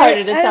a I, little I,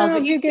 harder to I don't tell, know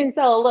but if you you can. can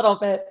tell a little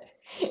bit.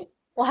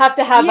 We'll have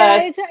to have Yeah,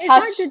 a it's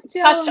hard to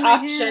tell touch on my option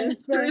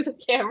hands, through but the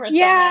camera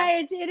somehow. yeah,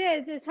 it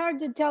is. It's hard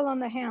to tell on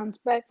the hands,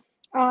 but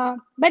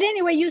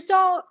anyway, you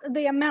saw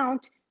the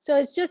amount, so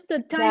it's just a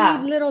tiny Yeah.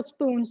 little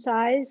spoon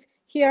size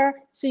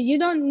here. So you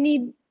don't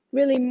need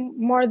really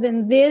more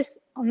than this,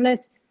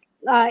 unless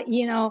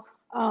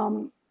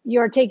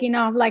you're taking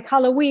off like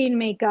Halloween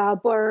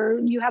makeup, or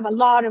you have a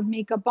lot of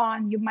makeup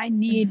on. You might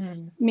need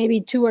Hmm. maybe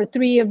two or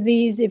three of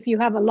these if you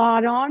have a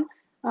lot on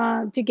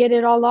to get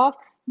it all off.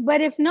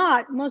 But if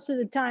not, most of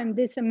the time,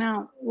 this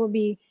amount will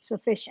be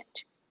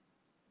sufficient.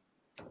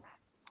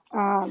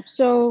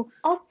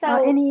 Also,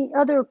 Any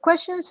other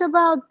questions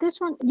about this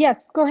one?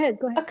 Yes, go ahead.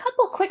 Go a ahead.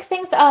 couple quick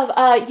things of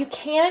you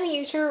can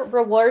use your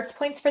rewards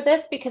points for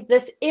this because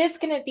this is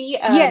going to be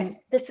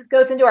Yes,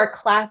 goes into our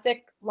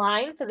classic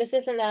line. So this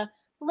isn't a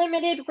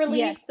limited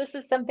release. yes, This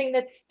is something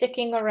that's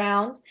sticking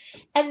around.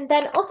 And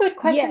then also with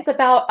questions yes,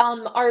 about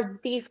are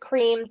these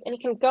creams, and you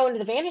can go into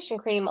the Vanishing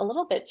cream a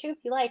little bit too if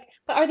you like,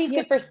 but are these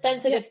yeah, good for yeah,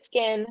 sensitive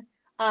skin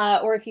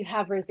or if you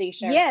have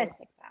rosacea or things yes.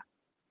 like that?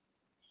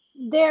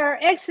 They're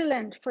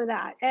excellent for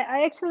that.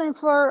 Excellent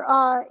for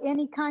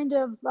any kind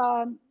of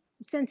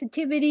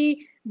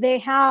sensitivity. They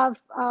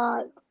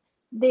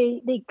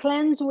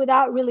cleanse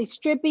without really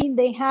stripping.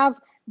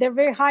 They're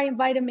very high in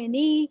vitamin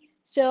E,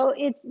 so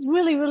it's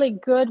really, really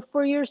good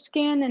for your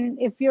skin. And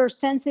if you're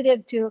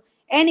sensitive to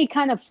any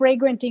kind of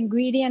fragrant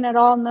ingredient at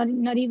all,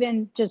 not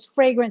even just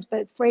fragrance,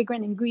 but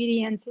fragrant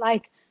ingredients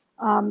like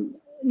um,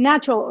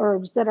 natural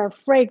herbs that are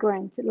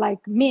fragrant, like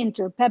mint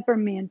or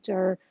peppermint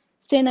or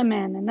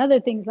cinnamon and other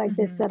things like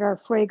this Hmm. that are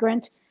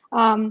fragrant.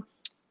 Um,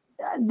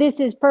 this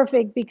is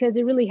perfect because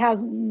it really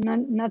has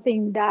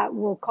nothing that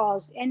will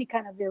cause any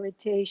kind of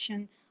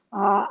irritation.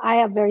 I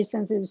have very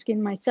sensitive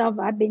skin myself.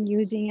 I've been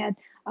using it.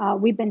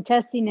 We've been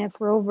testing it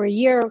for over a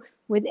year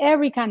with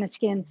every kind of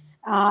skin.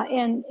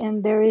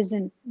 And there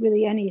isn't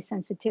really any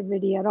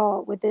sensitivity at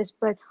all with this.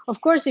 But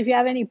of course, if you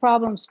have any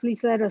problems,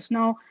 please let us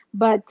know.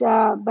 But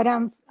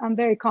I'm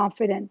very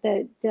confident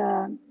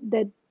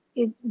that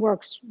it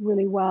works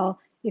really well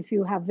if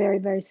you have very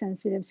very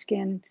sensitive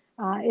skin.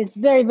 It's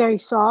very very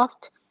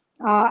soft.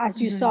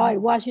 As you saw, Hmm.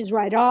 it washes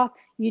right off.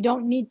 You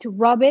don't need to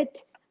rub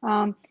it.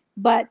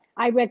 But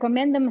I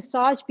recommend the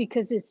massage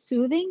because it's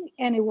soothing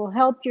and it will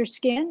help your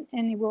skin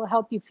and it will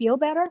help you feel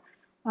better.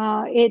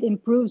 It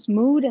improves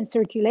mood and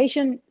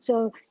circulation.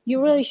 So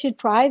you really should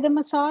try the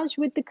massage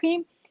with the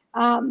cream.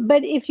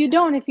 But if you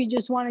don't, if you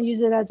just want to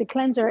use it as a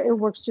cleanser, it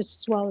works just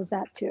as well as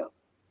that too.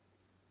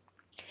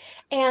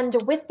 And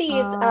with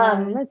these,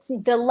 Let's see.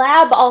 the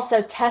lab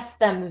also tests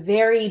them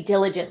very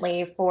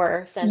diligently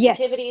for Yes.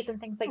 sensitivities and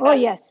things like Oh, that.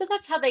 yes. So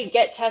that's how they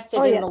get Oh,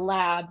 tested in the yes.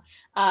 lab.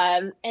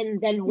 And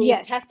then we've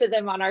Yes. tested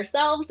them on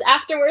ourselves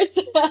afterwards,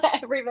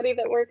 everybody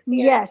that works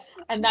here, Yes.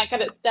 and that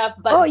kind of stuff.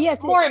 Oh, But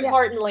yes. more Yes.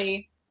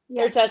 importantly,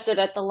 they're Yes. tested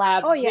at the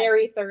lab Oh, yes.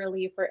 very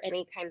thoroughly for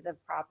any kinds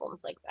of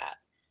problems like that.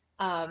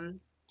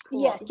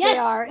 Cool. Yes, they Yes,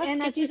 are. let's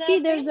And get as you to see,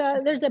 the there's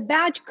vanishing. a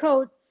batch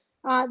code.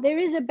 There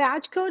is a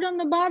batch code on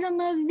the bottom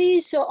of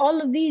these, so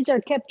all of these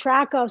are kept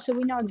track of, so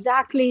we know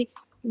exactly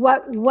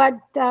what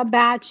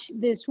batch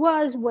this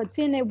was, what's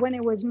in it, when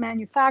it was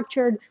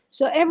manufactured.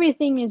 So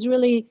everything is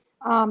really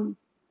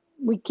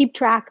we keep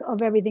track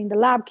of everything. The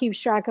lab keeps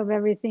track of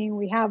everything.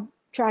 We have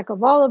track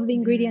of all of the Hmm.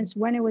 ingredients,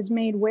 when it was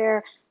made,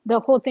 where, the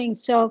whole thing.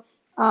 So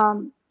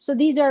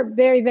these are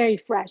very, very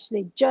fresh.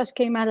 They just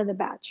came out of the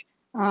batch.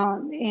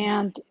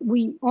 And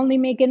we only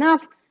make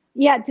enough,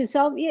 yeah, to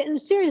sell. Yeah,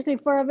 seriously,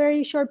 for a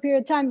very short period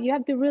of time. You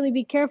have to really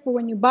be careful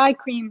when you buy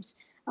creams,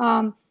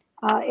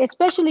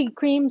 especially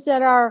creams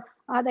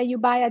that you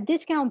buy at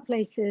discount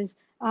places,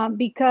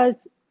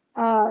 because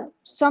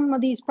some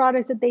of these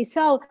products that they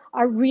sell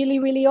are really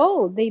really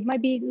old. They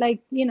might be like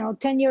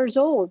 10 years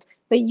old,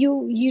 but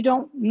you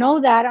don't know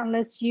that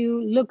unless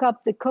you look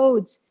up the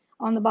codes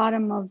on the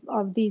bottom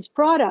of these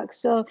products.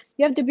 So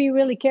you have to be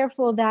really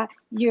careful that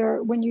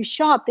you're when you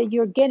shop that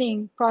you're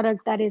getting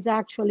product that is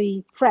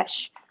actually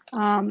fresh.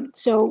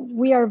 So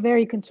we are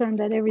very concerned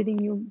that everything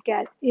you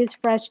get is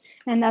fresh,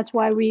 and that's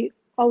why we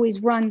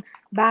always run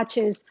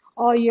batches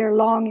all year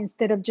long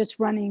instead of just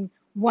running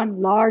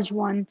one large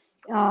one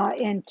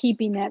and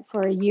keeping it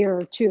for a year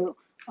or two.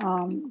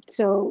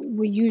 So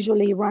we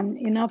usually run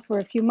enough for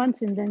a few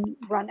months and then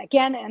run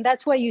again. And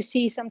that's why you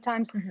see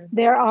sometimes Hmm.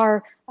 there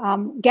are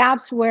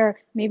gaps where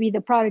maybe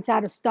the product's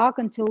out of stock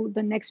until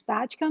the next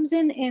batch comes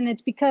in. And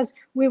it's because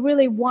we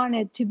really want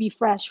it to be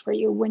fresh for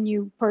you when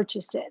you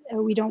purchase it.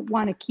 We don't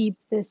want to keep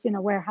this in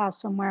a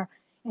warehouse somewhere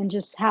and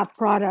just have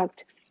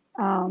product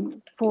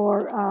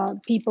for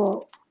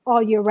people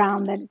all year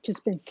round that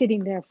just been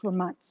sitting there for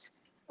months.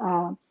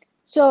 Uh,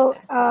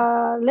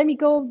 Exactly. let me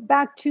go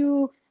back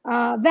to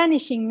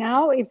vanishing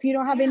now. If you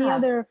don't have any Yeah.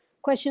 other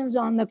questions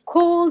on the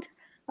cold,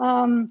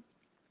 um,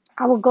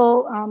 I will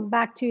go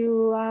back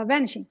to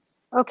vanishing.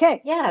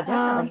 Okay. Yeah,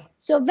 definitely.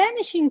 So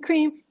vanishing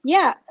cream,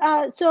 yeah.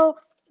 So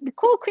the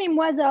cold cream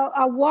was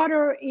a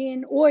water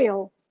in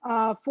oil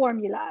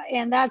formula,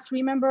 and that's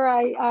remember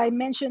I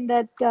mentioned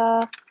that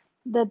the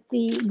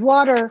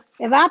water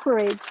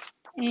evaporates,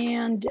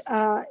 and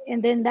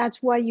then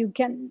that's why you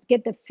can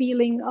get the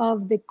feeling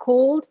of the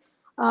cold.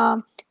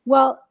 Um,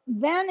 well,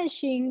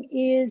 vanishing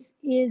is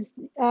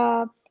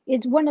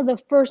one of the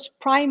first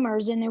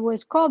primers, and it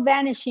was called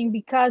vanishing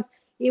because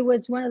it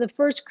was one of the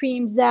first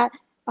creams that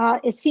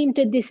it seemed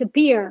to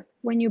disappear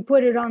when you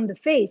put it on the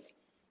face.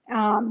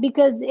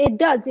 Because it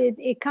does,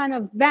 it kind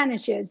of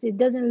vanishes. It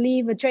doesn't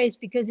leave a trace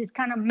because it's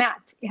kind of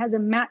matte. It has a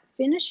matte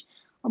finish,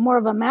 a more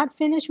of a matte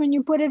finish when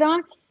you put it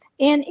on.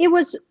 And it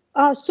was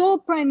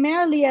sold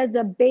primarily as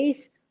a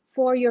base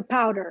for your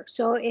powder.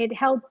 So it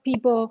helped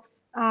people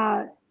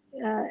uh,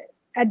 uh,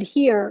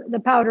 adhere the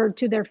powder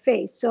to their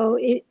face. So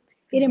it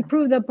Hmm.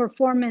 improved the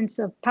performance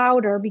of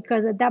powder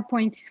because at that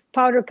point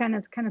powder kind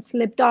of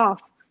slipped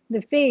off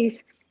the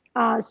face.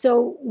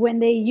 So when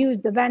they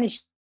used the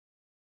vanishing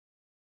cream, it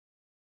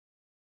absorbed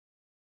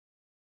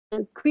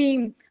the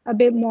cream a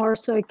bit more,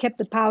 so it kept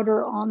the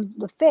powder on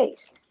the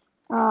face.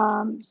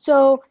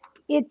 So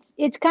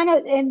it's kind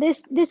of, and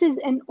this is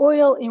an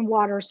oil in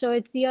water, so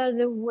it's the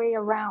other way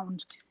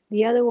around.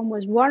 The other one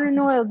was water and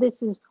oil.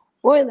 This is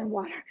oil and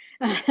water,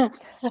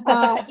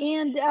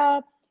 and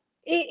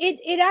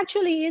it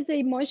actually is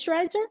a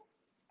moisturizer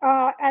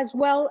as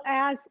well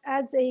as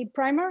a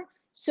primer.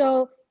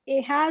 So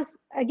it has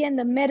again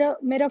the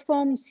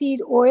metafoam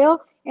seed oil,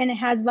 and it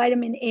has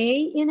vitamin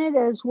A in it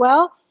as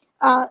well.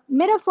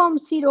 Metafoam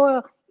seed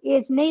oil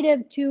is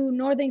native to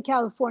Northern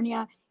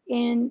California,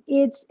 and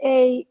it's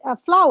a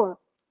flower,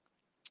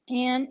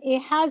 and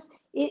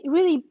it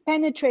really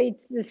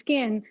penetrates the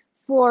skin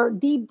for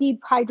deep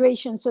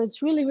hydration. So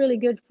it's really really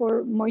good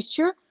for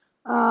moisture.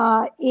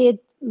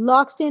 It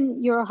locks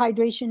in your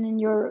hydration and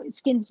your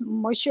skin's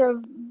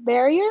moisture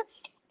barrier,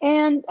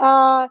 and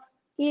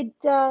it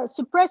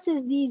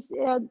suppresses these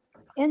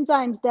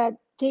enzymes that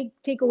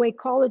take away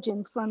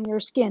collagen from your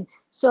skin.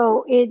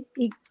 So it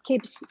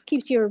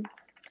keeps your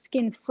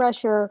skin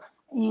fresher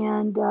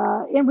and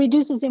it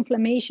reduces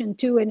inflammation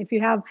too. And if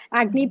you have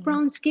acne Hmm.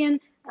 prone skin,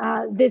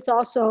 this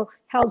also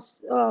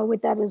helps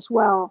with that as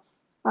well.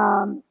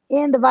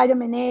 And the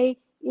vitamin A,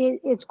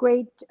 it's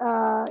great.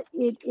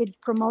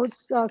 It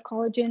promotes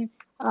collagen.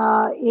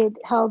 It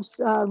helps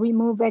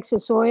remove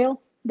excess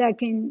oil that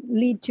can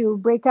lead to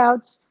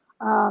breakouts.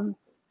 Um,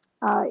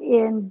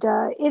 and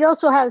it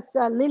also has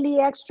lily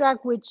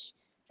extract, which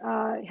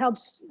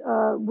helps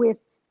with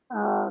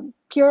uh,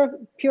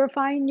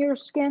 purifying your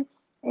skin,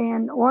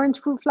 and orange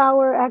fruit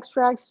flower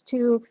extracts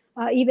to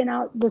even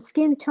out the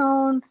skin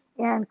tone,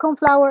 and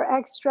coneflower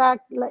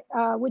extract,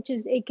 which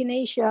is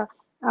echinacea,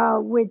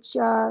 which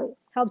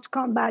helps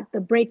combat the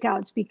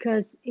breakouts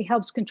because it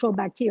helps control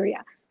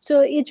bacteria.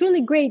 So it's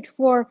really great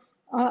for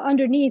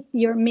underneath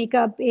your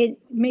makeup. It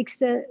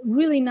makes a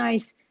really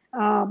nice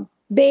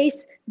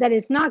base that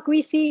is not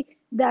greasy,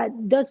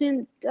 that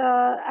doesn't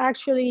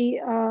actually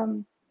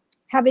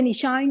have any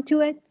shine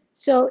to it.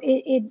 So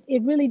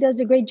it really does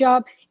a great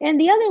job. And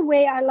the other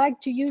way I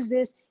like to use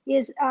this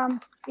is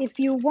if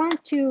you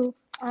want to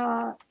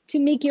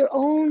make your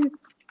own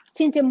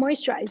tinted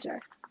moisturizer,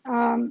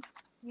 um,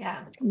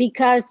 Yeah.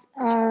 because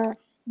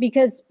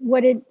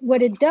what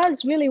it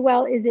does really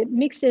well is it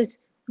mixes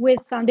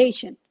with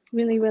foundation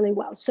really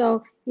well.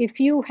 So if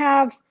you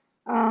have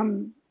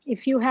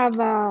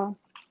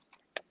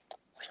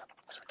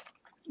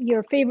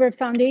your favorite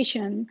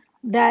foundation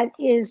that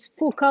is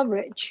full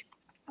coverage,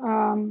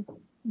 um,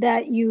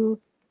 that you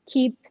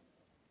keep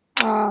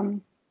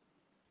um,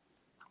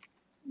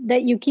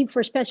 that you keep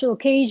for special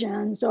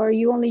occasions, or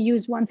you only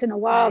use once in a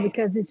while Right.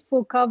 because it's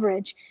full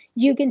coverage,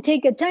 you can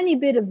take a tiny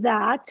bit of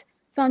that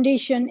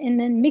foundation and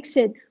then mix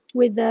it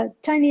with a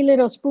tiny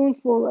little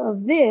spoonful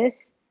of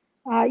this.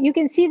 You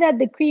can see that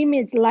the cream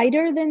is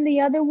lighter than the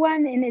other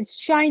one and it's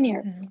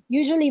shinier. Hmm.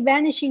 Usually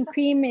Vanishing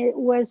cream, it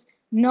was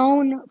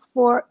known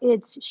for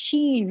its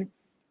sheen.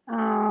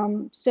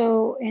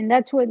 And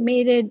that's what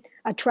made it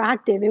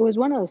attractive. It was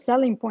one of the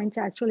selling points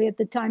actually at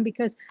the time,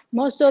 because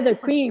most other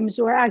creams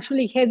were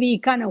actually heavy,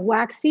 kind of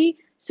waxy.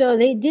 So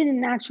they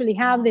didn't actually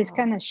have this Oh.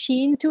 kind of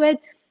sheen to it.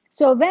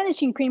 So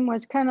Vanishing Cream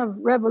was kind of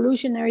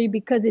revolutionary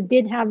because it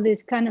did have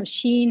this kind of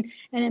sheen,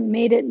 and it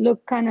made it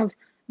look kind of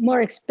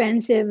more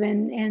expensive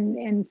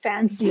and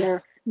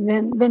fancier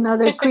than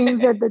other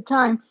creams at the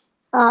time.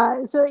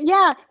 So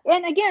yeah,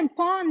 and again,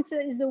 Pond's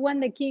is the one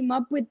that came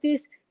up with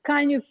this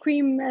kind of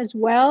cream as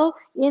well.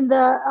 In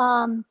the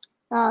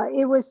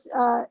it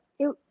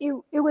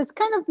was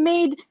kind of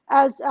made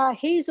as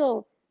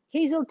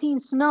hazeltine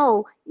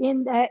snow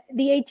in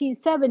the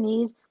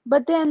 1870s,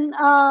 but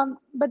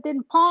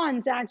then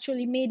Pond's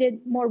actually made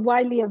it more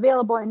widely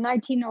available in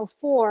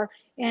 1904,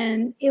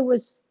 and it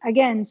was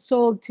again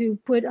sold to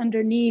put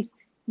underneath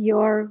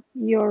your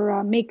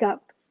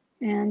makeup,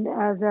 and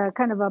as a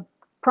kind of a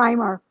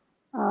primer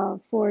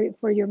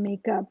for your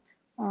makeup,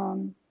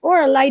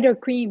 or a lighter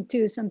cream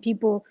too. Some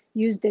people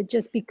used it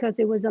just because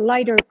it was a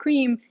lighter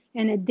cream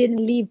and it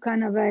didn't leave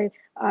kind of a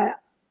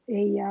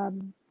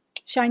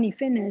shiny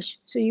finish,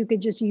 so you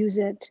could just use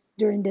it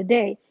during the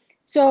day.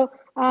 So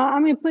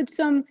I'm gonna put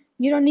some.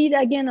 You don't need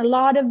again a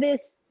lot of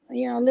this.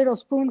 A little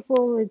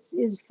spoonful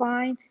is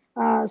fine.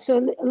 So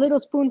a little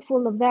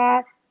spoonful of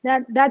that.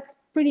 That's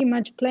pretty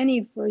much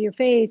plenty for your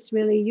face.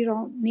 Really, you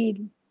don't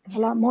need a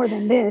lot more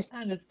than this.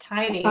 That is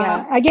tiny.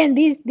 Yeah. Again,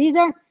 these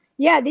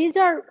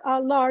are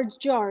large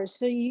jars,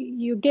 so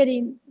you're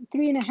getting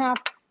 3.5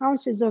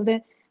 ounces of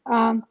it.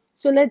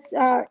 So let's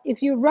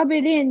if you rub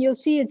it in, you'll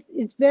see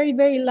it's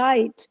very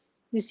light.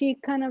 You see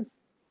kind of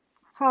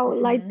how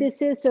light Hmm.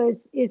 this is. So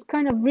it's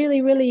kind of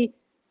really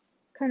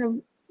kind of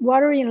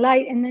watery and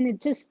light, and then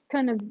it just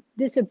kind of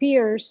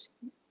disappears.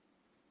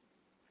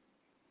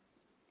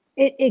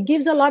 It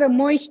gives a lot of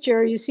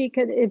moisture. You see,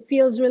 it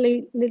feels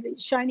really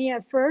shiny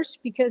at first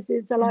because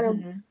there's a lot of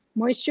Hmm.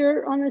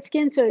 moisture on the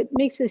skin. So it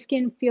makes the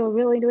skin feel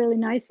really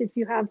nice if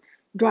you have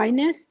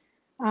dryness.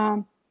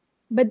 Um,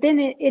 but then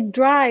it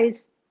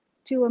dries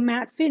to a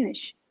matte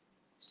finish.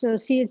 So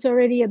see, it's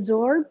already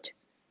absorbed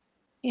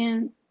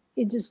and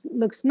it just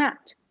looks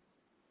matte.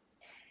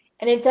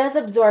 And it does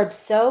absorb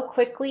so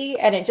quickly,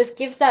 and it just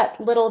gives that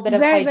little bit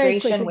of Very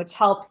hydration, quickly. which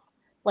helps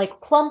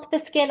like plump the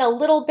skin a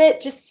little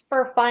bit just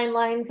for fine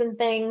lines and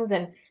things,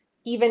 and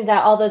evens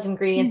out all those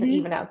ingredients that Mm-hmm.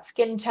 even out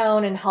skin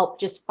tone and help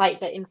just fight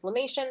the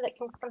inflammation that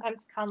can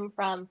sometimes come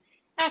from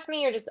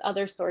acne or just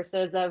other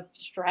sources of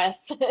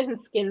stress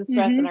and skin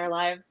stress in Mm-hmm. our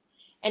lives.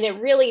 And it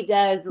really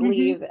does Mm-hmm.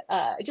 leave,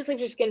 it just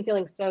leaves your skin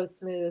feeling so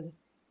smooth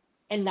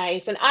and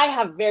nice. And I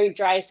have very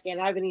dry skin.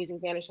 I've been using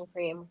Vanishing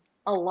Cream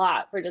a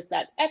lot for just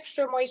that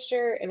extra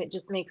moisture, and it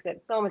just makes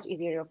it so much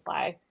easier to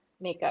apply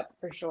makeup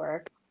for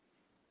sure.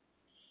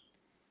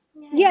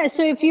 Yeah, Yeah, this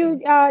so is if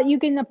great. you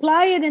can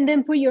apply it and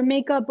then put your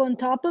makeup on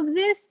top of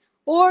this,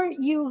 or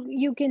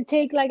you can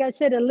take, like I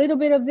said, a little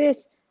bit of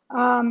this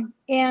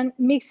and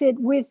mix it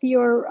with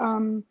your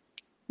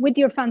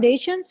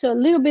foundation. So a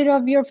little bit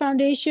of your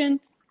foundation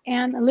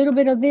and a little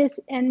bit of this,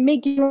 and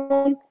make your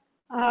own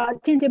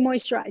tinted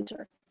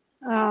moisturizer.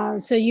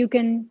 So you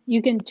can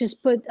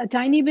just put a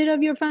tiny bit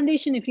of your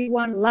foundation if you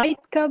want light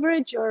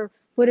coverage, or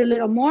put a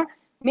little more,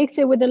 mix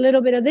it with a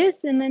little bit of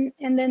this, and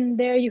then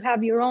there you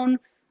have your own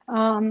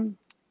um,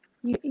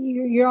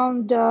 your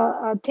own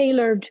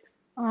tailored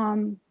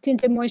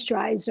tinted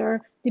moisturizer,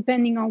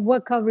 depending on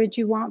what coverage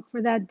you want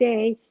for that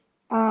day.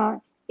 Uh,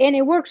 and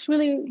it works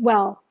really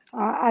well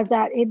as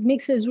that. It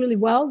mixes really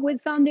well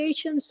with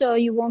foundation, so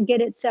you won't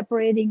get it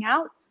separating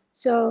out.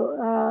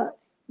 So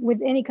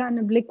with any kind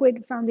of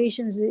liquid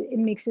foundations, it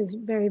mixes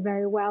very,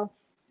 very well.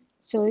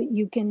 So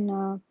you can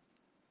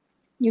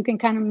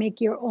kind of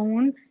make your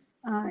own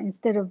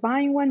instead of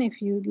buying one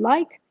if you'd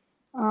like.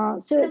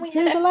 And So then we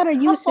had there's a a lot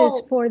of uses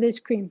couple, for this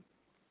cream.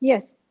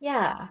 Yes.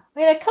 yeah,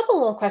 we had a couple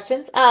little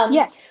questions.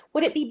 Yes.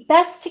 Would it be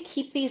best to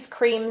keep these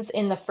creams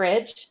in the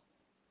fridge,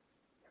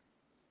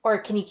 or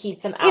can you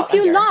keep them out If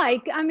you under?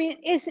 like, I mean,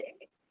 it's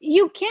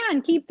you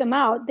can keep them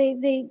out.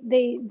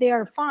 They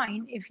are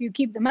fine if you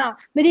keep them out.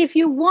 But if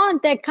you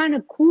want that kind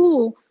of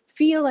cool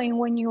feeling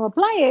when you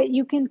apply it,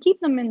 you can keep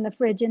them in the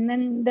fridge, and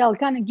then they'll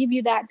kind of give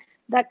you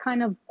that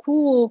kind of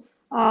cool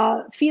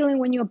feeling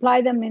when you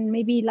apply them, and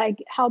maybe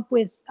like help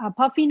with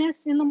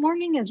puffiness in the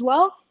morning as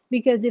well.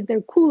 Because if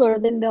they're cooler,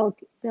 then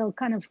they'll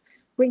kind of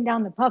bring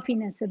down the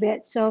puffiness a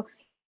bit. So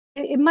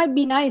it might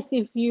be nice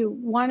if you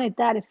wanted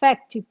that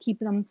effect to keep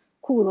them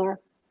cooler,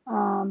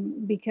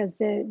 because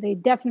they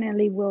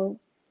definitely will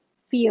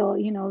feel,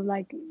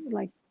 like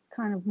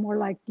kind of more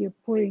like you're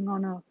putting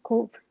on a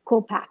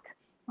cold pack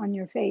on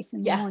your face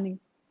in the Yeah. morning.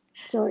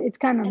 So it's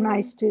kind of And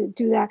nice then, to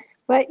do that.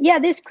 But yeah,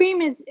 this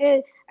cream is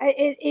it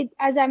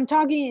as I'm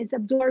talking, it's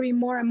absorbing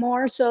more and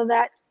more, so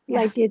that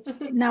yeah. like it's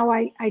now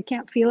I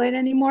can't feel it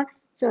anymore.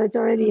 So it's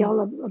already Mm,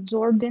 all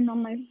absorbed in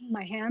on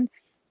my hand.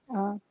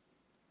 Uh,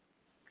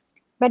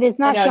 but it's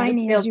I not know, it just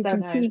shiny as feels you so can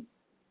nice. see.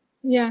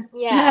 Yeah.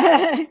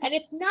 Yeah. And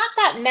it's not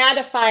that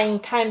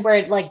mattifying kind where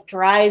it like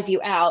dries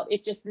you out.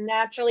 It just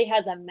naturally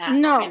has a matte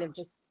kind No, of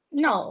just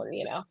no. tone,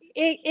 you know?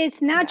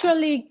 It's Yeah.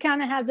 naturally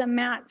kind of has a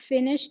matte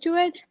finish to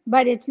it,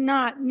 but it's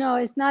not, no,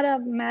 it's not a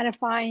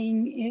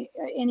mattifying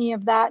any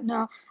of that.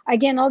 No.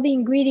 Again, all the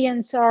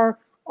ingredients are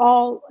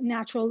all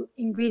natural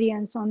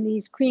ingredients on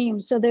these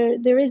creams. So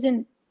there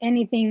isn't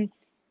anything,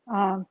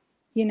 uh,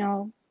 you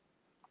know,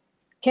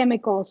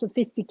 chemical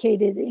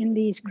sophisticated in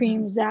these Hmm.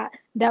 creams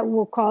that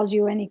will cause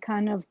you any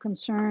kind of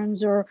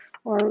concerns, or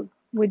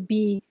would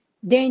be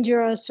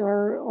dangerous,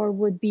 or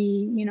would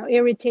be,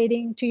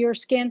 irritating to your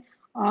skin.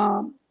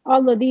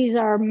 All of these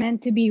are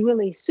meant to be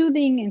really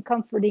soothing and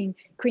comforting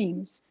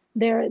creams.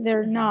 They're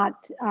Hmm.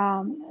 not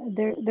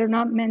they're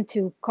not meant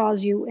to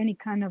cause you any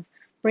kind of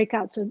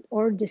breakouts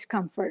or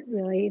discomfort.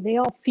 Really, they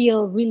all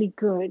feel really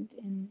good,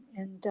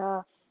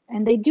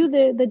 and they do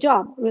the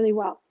job really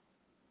well.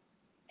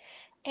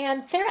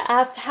 And Sarah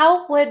asked,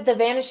 how would the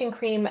vanishing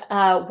cream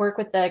work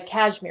with the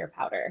cashmere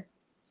powder?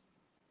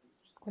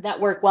 Would that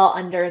work well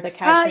under the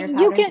cashmere You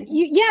powder, do can, you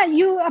think? yeah,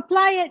 you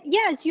apply it.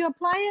 Yes, you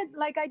apply it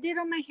like I did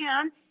on my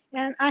hand,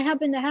 and I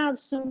happen to have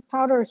some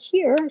powder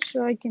here,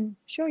 so I can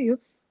show you.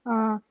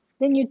 Uh,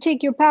 then you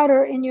take your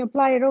powder and you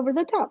apply it over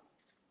the top,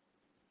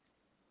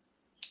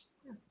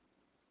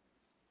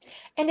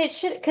 And it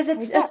should, because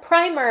it's like a that.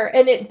 primer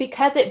and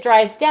because it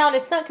dries down,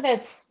 it's not going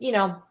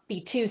to,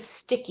 be too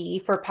sticky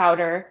for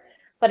powder,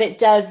 but it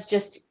does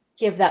just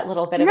give that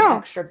little bit of an No,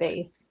 extra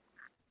base.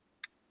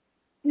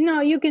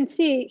 no, you can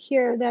see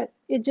here that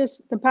it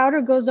just the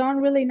powder goes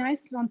on really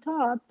nice on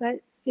top, but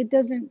it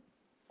doesn't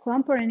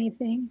clump or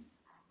anything,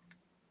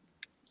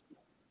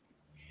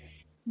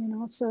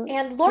 So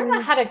And it's Lorna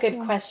really, had a good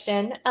yeah.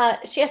 question.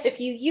 She asked if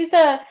you use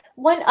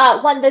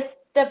this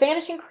the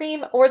vanishing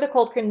cream or the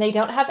cold cream, they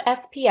don't have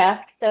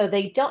SPF, so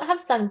they don't have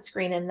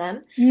sunscreen in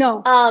them.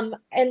 No,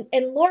 And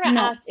Laura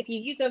no, asked if you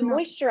use a no.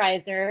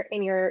 moisturizer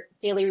in your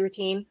daily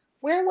routine,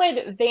 where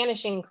would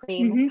vanishing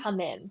cream Hmm. come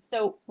in?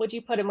 So would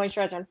you put a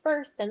moisturizer on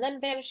first and then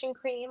vanishing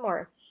cream,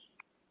 or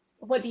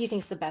what do you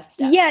think is the best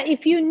step? Yeah,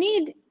 if you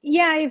need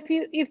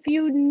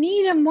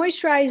a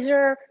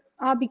moisturizer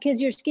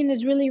because your skin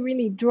is really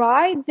really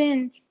dry,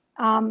 then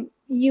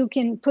you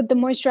can put the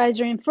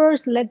moisturizer in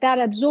first, let that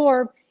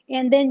absorb,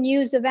 and then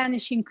use the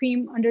vanishing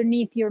cream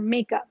underneath your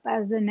makeup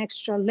as an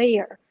extra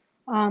layer.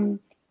 um,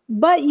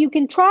 but you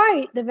can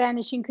try the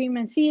vanishing cream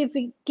and see if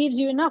it gives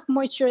you enough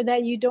moisture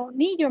that you don't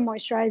need your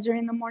moisturizer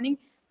in the morning.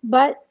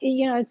 But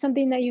it's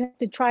something that you have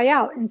to try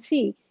out and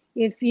see.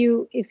 If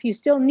you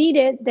still need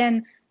it,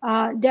 then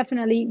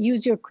definitely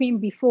use your cream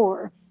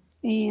before,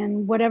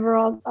 and whatever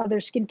other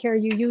skincare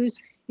you use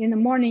in the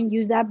morning,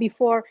 use that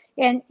before,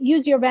 and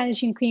use your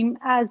vanishing cream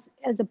as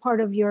a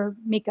part of your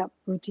makeup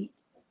routine.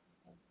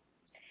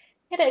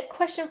 I had a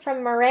question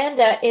from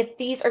Miranda if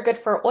these are good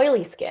for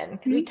oily skin,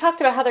 because we Hmm.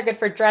 talked about how they're good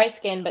for dry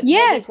skin, but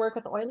will these Yes, work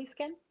with oily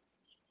skin?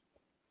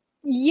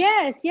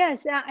 yes,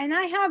 and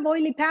I have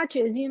oily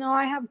patches.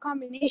 I have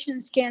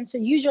combination skin, so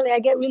usually I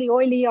get really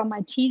oily on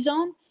my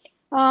T-zone,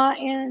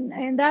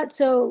 and that,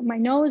 so my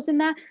nose and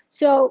that.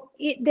 So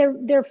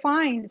they're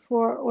fine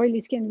for oily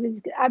skin.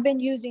 I've been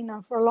using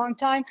them for a long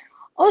time.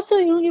 Also,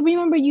 you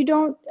remember, you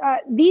don't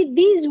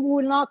these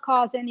will not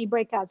cause any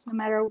breakouts no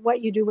matter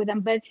what you do with them.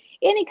 But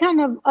any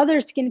kind of other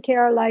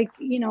skincare, like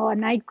a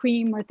night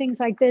cream or things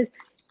like this,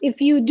 if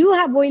you do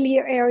have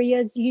oilier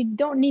areas, you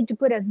don't need to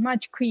put as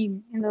much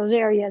cream in those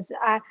areas.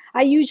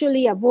 I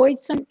usually avoid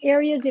some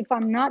areas if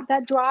I'm not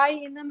that dry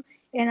in them,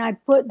 and I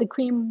put the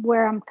cream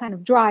where I'm kind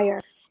of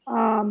drier.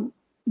 Um,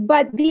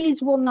 but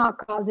these will not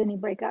cause any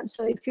breakouts.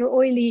 So if you're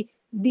oily,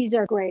 these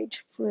are great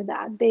for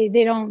that. They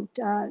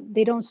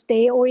don't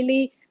stay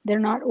oily. They're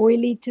not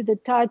oily to the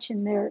touch,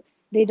 and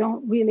they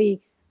don't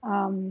really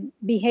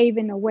behave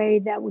in a way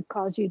that would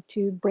cause you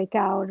to break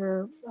out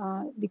or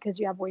because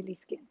you have oily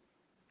skin.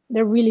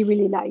 They're really,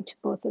 really light,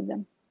 both of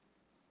them.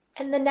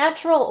 And the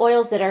natural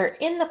oils that are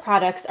in the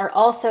products are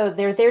also,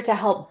 they're there to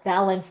help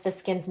balance the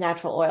skin's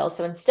natural oil.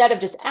 So instead of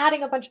just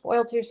adding a bunch of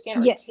oil to your skin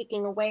or Yes.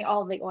 taking away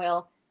all the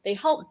oil, they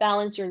help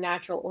balance your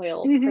natural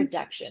oil Hmm.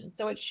 production.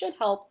 So it should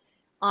help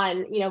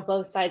on,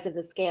 both sides of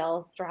the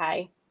scale,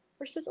 dry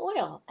versus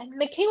oil. And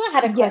Michaela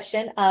had a Yes.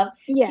 question of,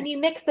 can you Yes.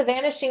 mix the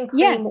vanishing cream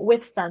Yes.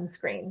 with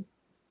sunscreen?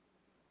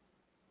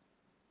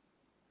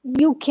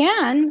 You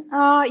can.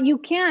 You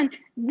can.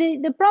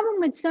 The problem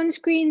with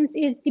sunscreens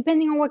is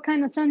depending on what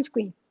kind of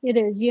sunscreen it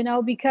is,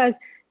 because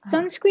Oh,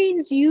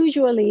 sunscreens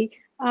usually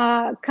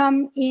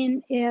come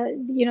in,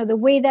 the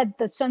way that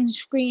the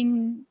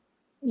sunscreen,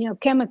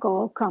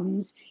 chemical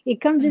comes, it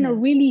comes in a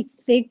hmm. really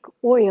thick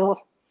oil.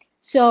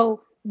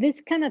 So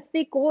this kind of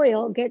thick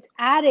oil gets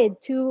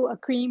added to a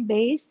cream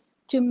base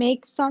to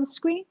make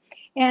sunscreen.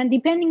 And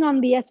depending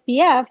on the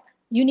SPF,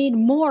 you need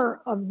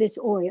more of this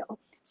oil.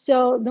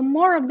 So the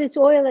more of this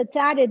oil that's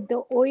added,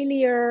 the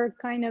oilier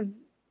kind of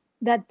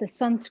that the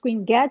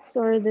sunscreen gets,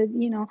 or and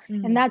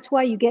Mm, that's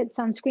why you get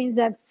sunscreens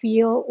that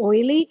feel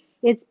oily.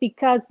 It's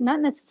because not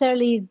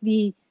necessarily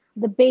the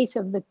base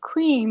of the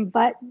cream,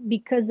 but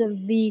because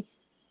of the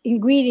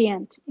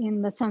ingredient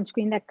in the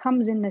sunscreen that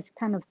comes in this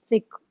kind of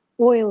thick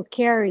oil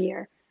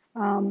carrier.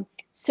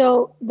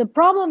 So the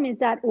problem is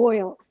that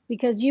oil,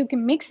 because you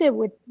can mix it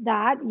with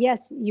that.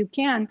 Yes, you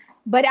can,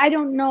 but I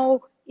don't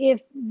know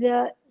if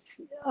the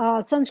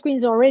sunscreen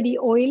is already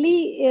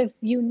oily, if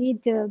you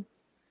need to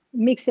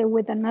mix it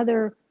with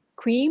another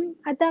cream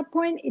at that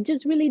point. It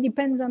just really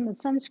depends on the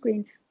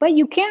sunscreen. But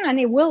you can,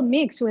 it will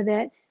mix with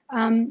it.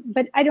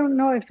 But I don't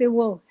know if it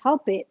will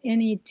help it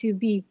any to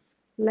be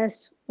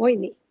less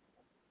oily.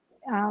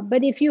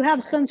 But if you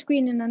have sure.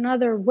 sunscreen in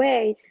another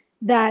way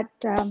that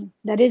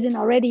isn't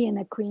already in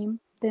a cream,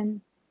 then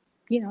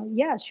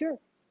yeah, sure.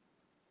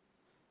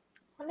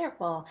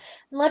 Wonderful.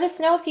 Let us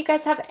know if you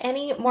guys have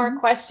any more Hmm.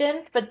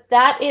 questions, but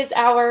that is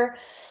our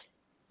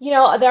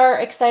their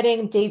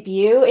exciting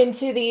debut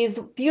into these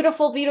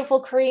beautiful, beautiful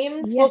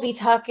creams. Yes,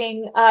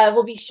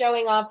 We'll be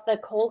showing off the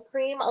cold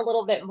cream a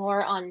little bit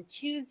more on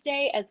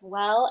Tuesday as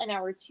well in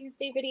our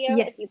Tuesday video,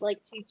 if you'd yes,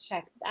 like to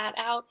check that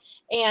out.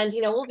 And,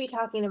 we'll be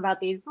talking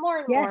about these more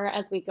and more yes.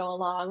 as we go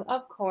along,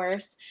 of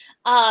course.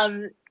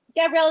 Um,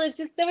 Gabrielle, it's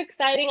just so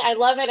exciting. I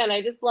love it. And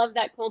I just love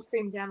that cold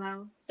cream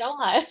demo so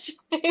much.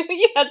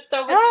 You had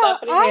so much Oh,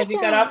 stuff in your hand.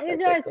 You got awesome! off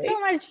so It was so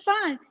quickly. much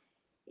fun.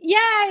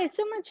 Yeah, it's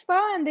so much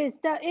fun.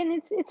 And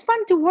it's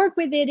fun to work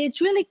with it. It's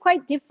really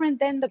quite different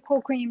than the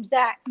cold creams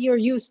that you're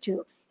used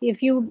to.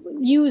 If you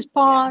use Yeah.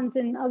 Pond's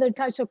and other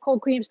types of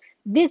cold creams,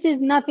 this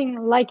is nothing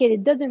like it.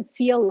 It doesn't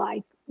feel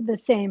like the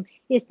same.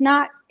 It's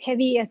not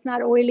heavy. It's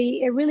not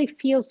oily. It really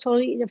feels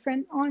totally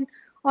different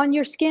on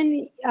your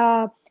skin.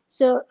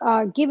 So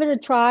give it a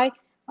try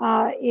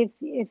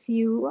if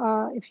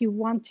you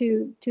want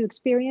to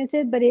experience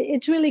it. But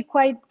it's really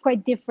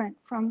quite different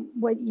from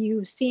what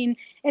you've seen.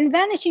 And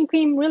Vanishing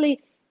Cream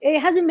really, it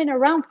hasn't been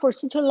around for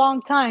such a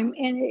long time,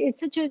 and it's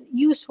such a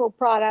useful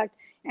product.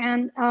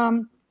 And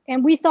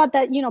we thought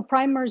that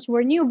primers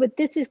were new, but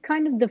this is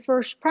kind of the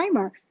first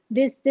primer.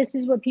 This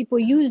is what people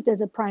used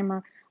as a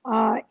primer,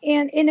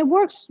 and it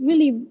works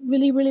really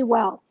really really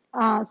well.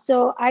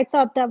 So I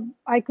thought that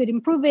I could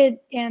improve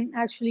it and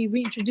actually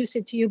reintroduce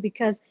it to you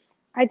because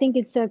I think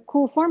it's a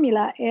cool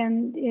formula,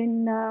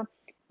 and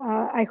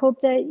I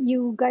hope that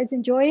you guys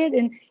enjoy it.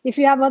 And if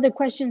you have other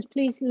questions,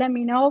 please let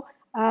me know.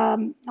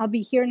 I'll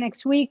be here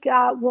next week.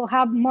 We'll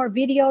have more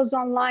videos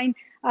online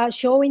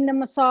showing the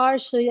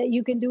massage so that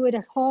you can do it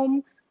at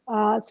home.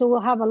 So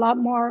we'll have a lot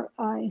more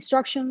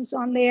instructions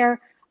on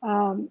there.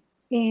 And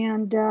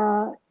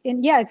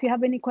yeah, if you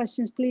have any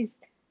questions,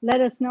 please let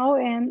us know,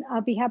 and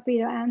I'll be happy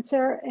to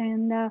answer.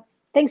 And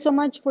thanks so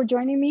much for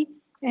joining me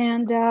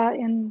and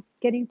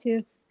getting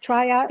to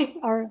try out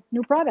our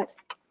new products.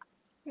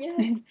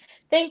 Yes.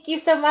 Thank you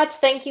so much.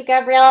 Thank you,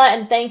 Gabriela,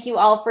 and thank you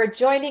all for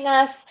joining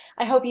us.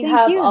 I hope you Thank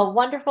have you. a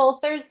wonderful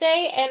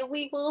Thursday, and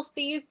we will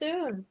see you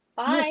soon.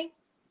 Yes. Bye.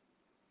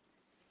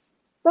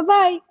 Bye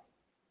bye.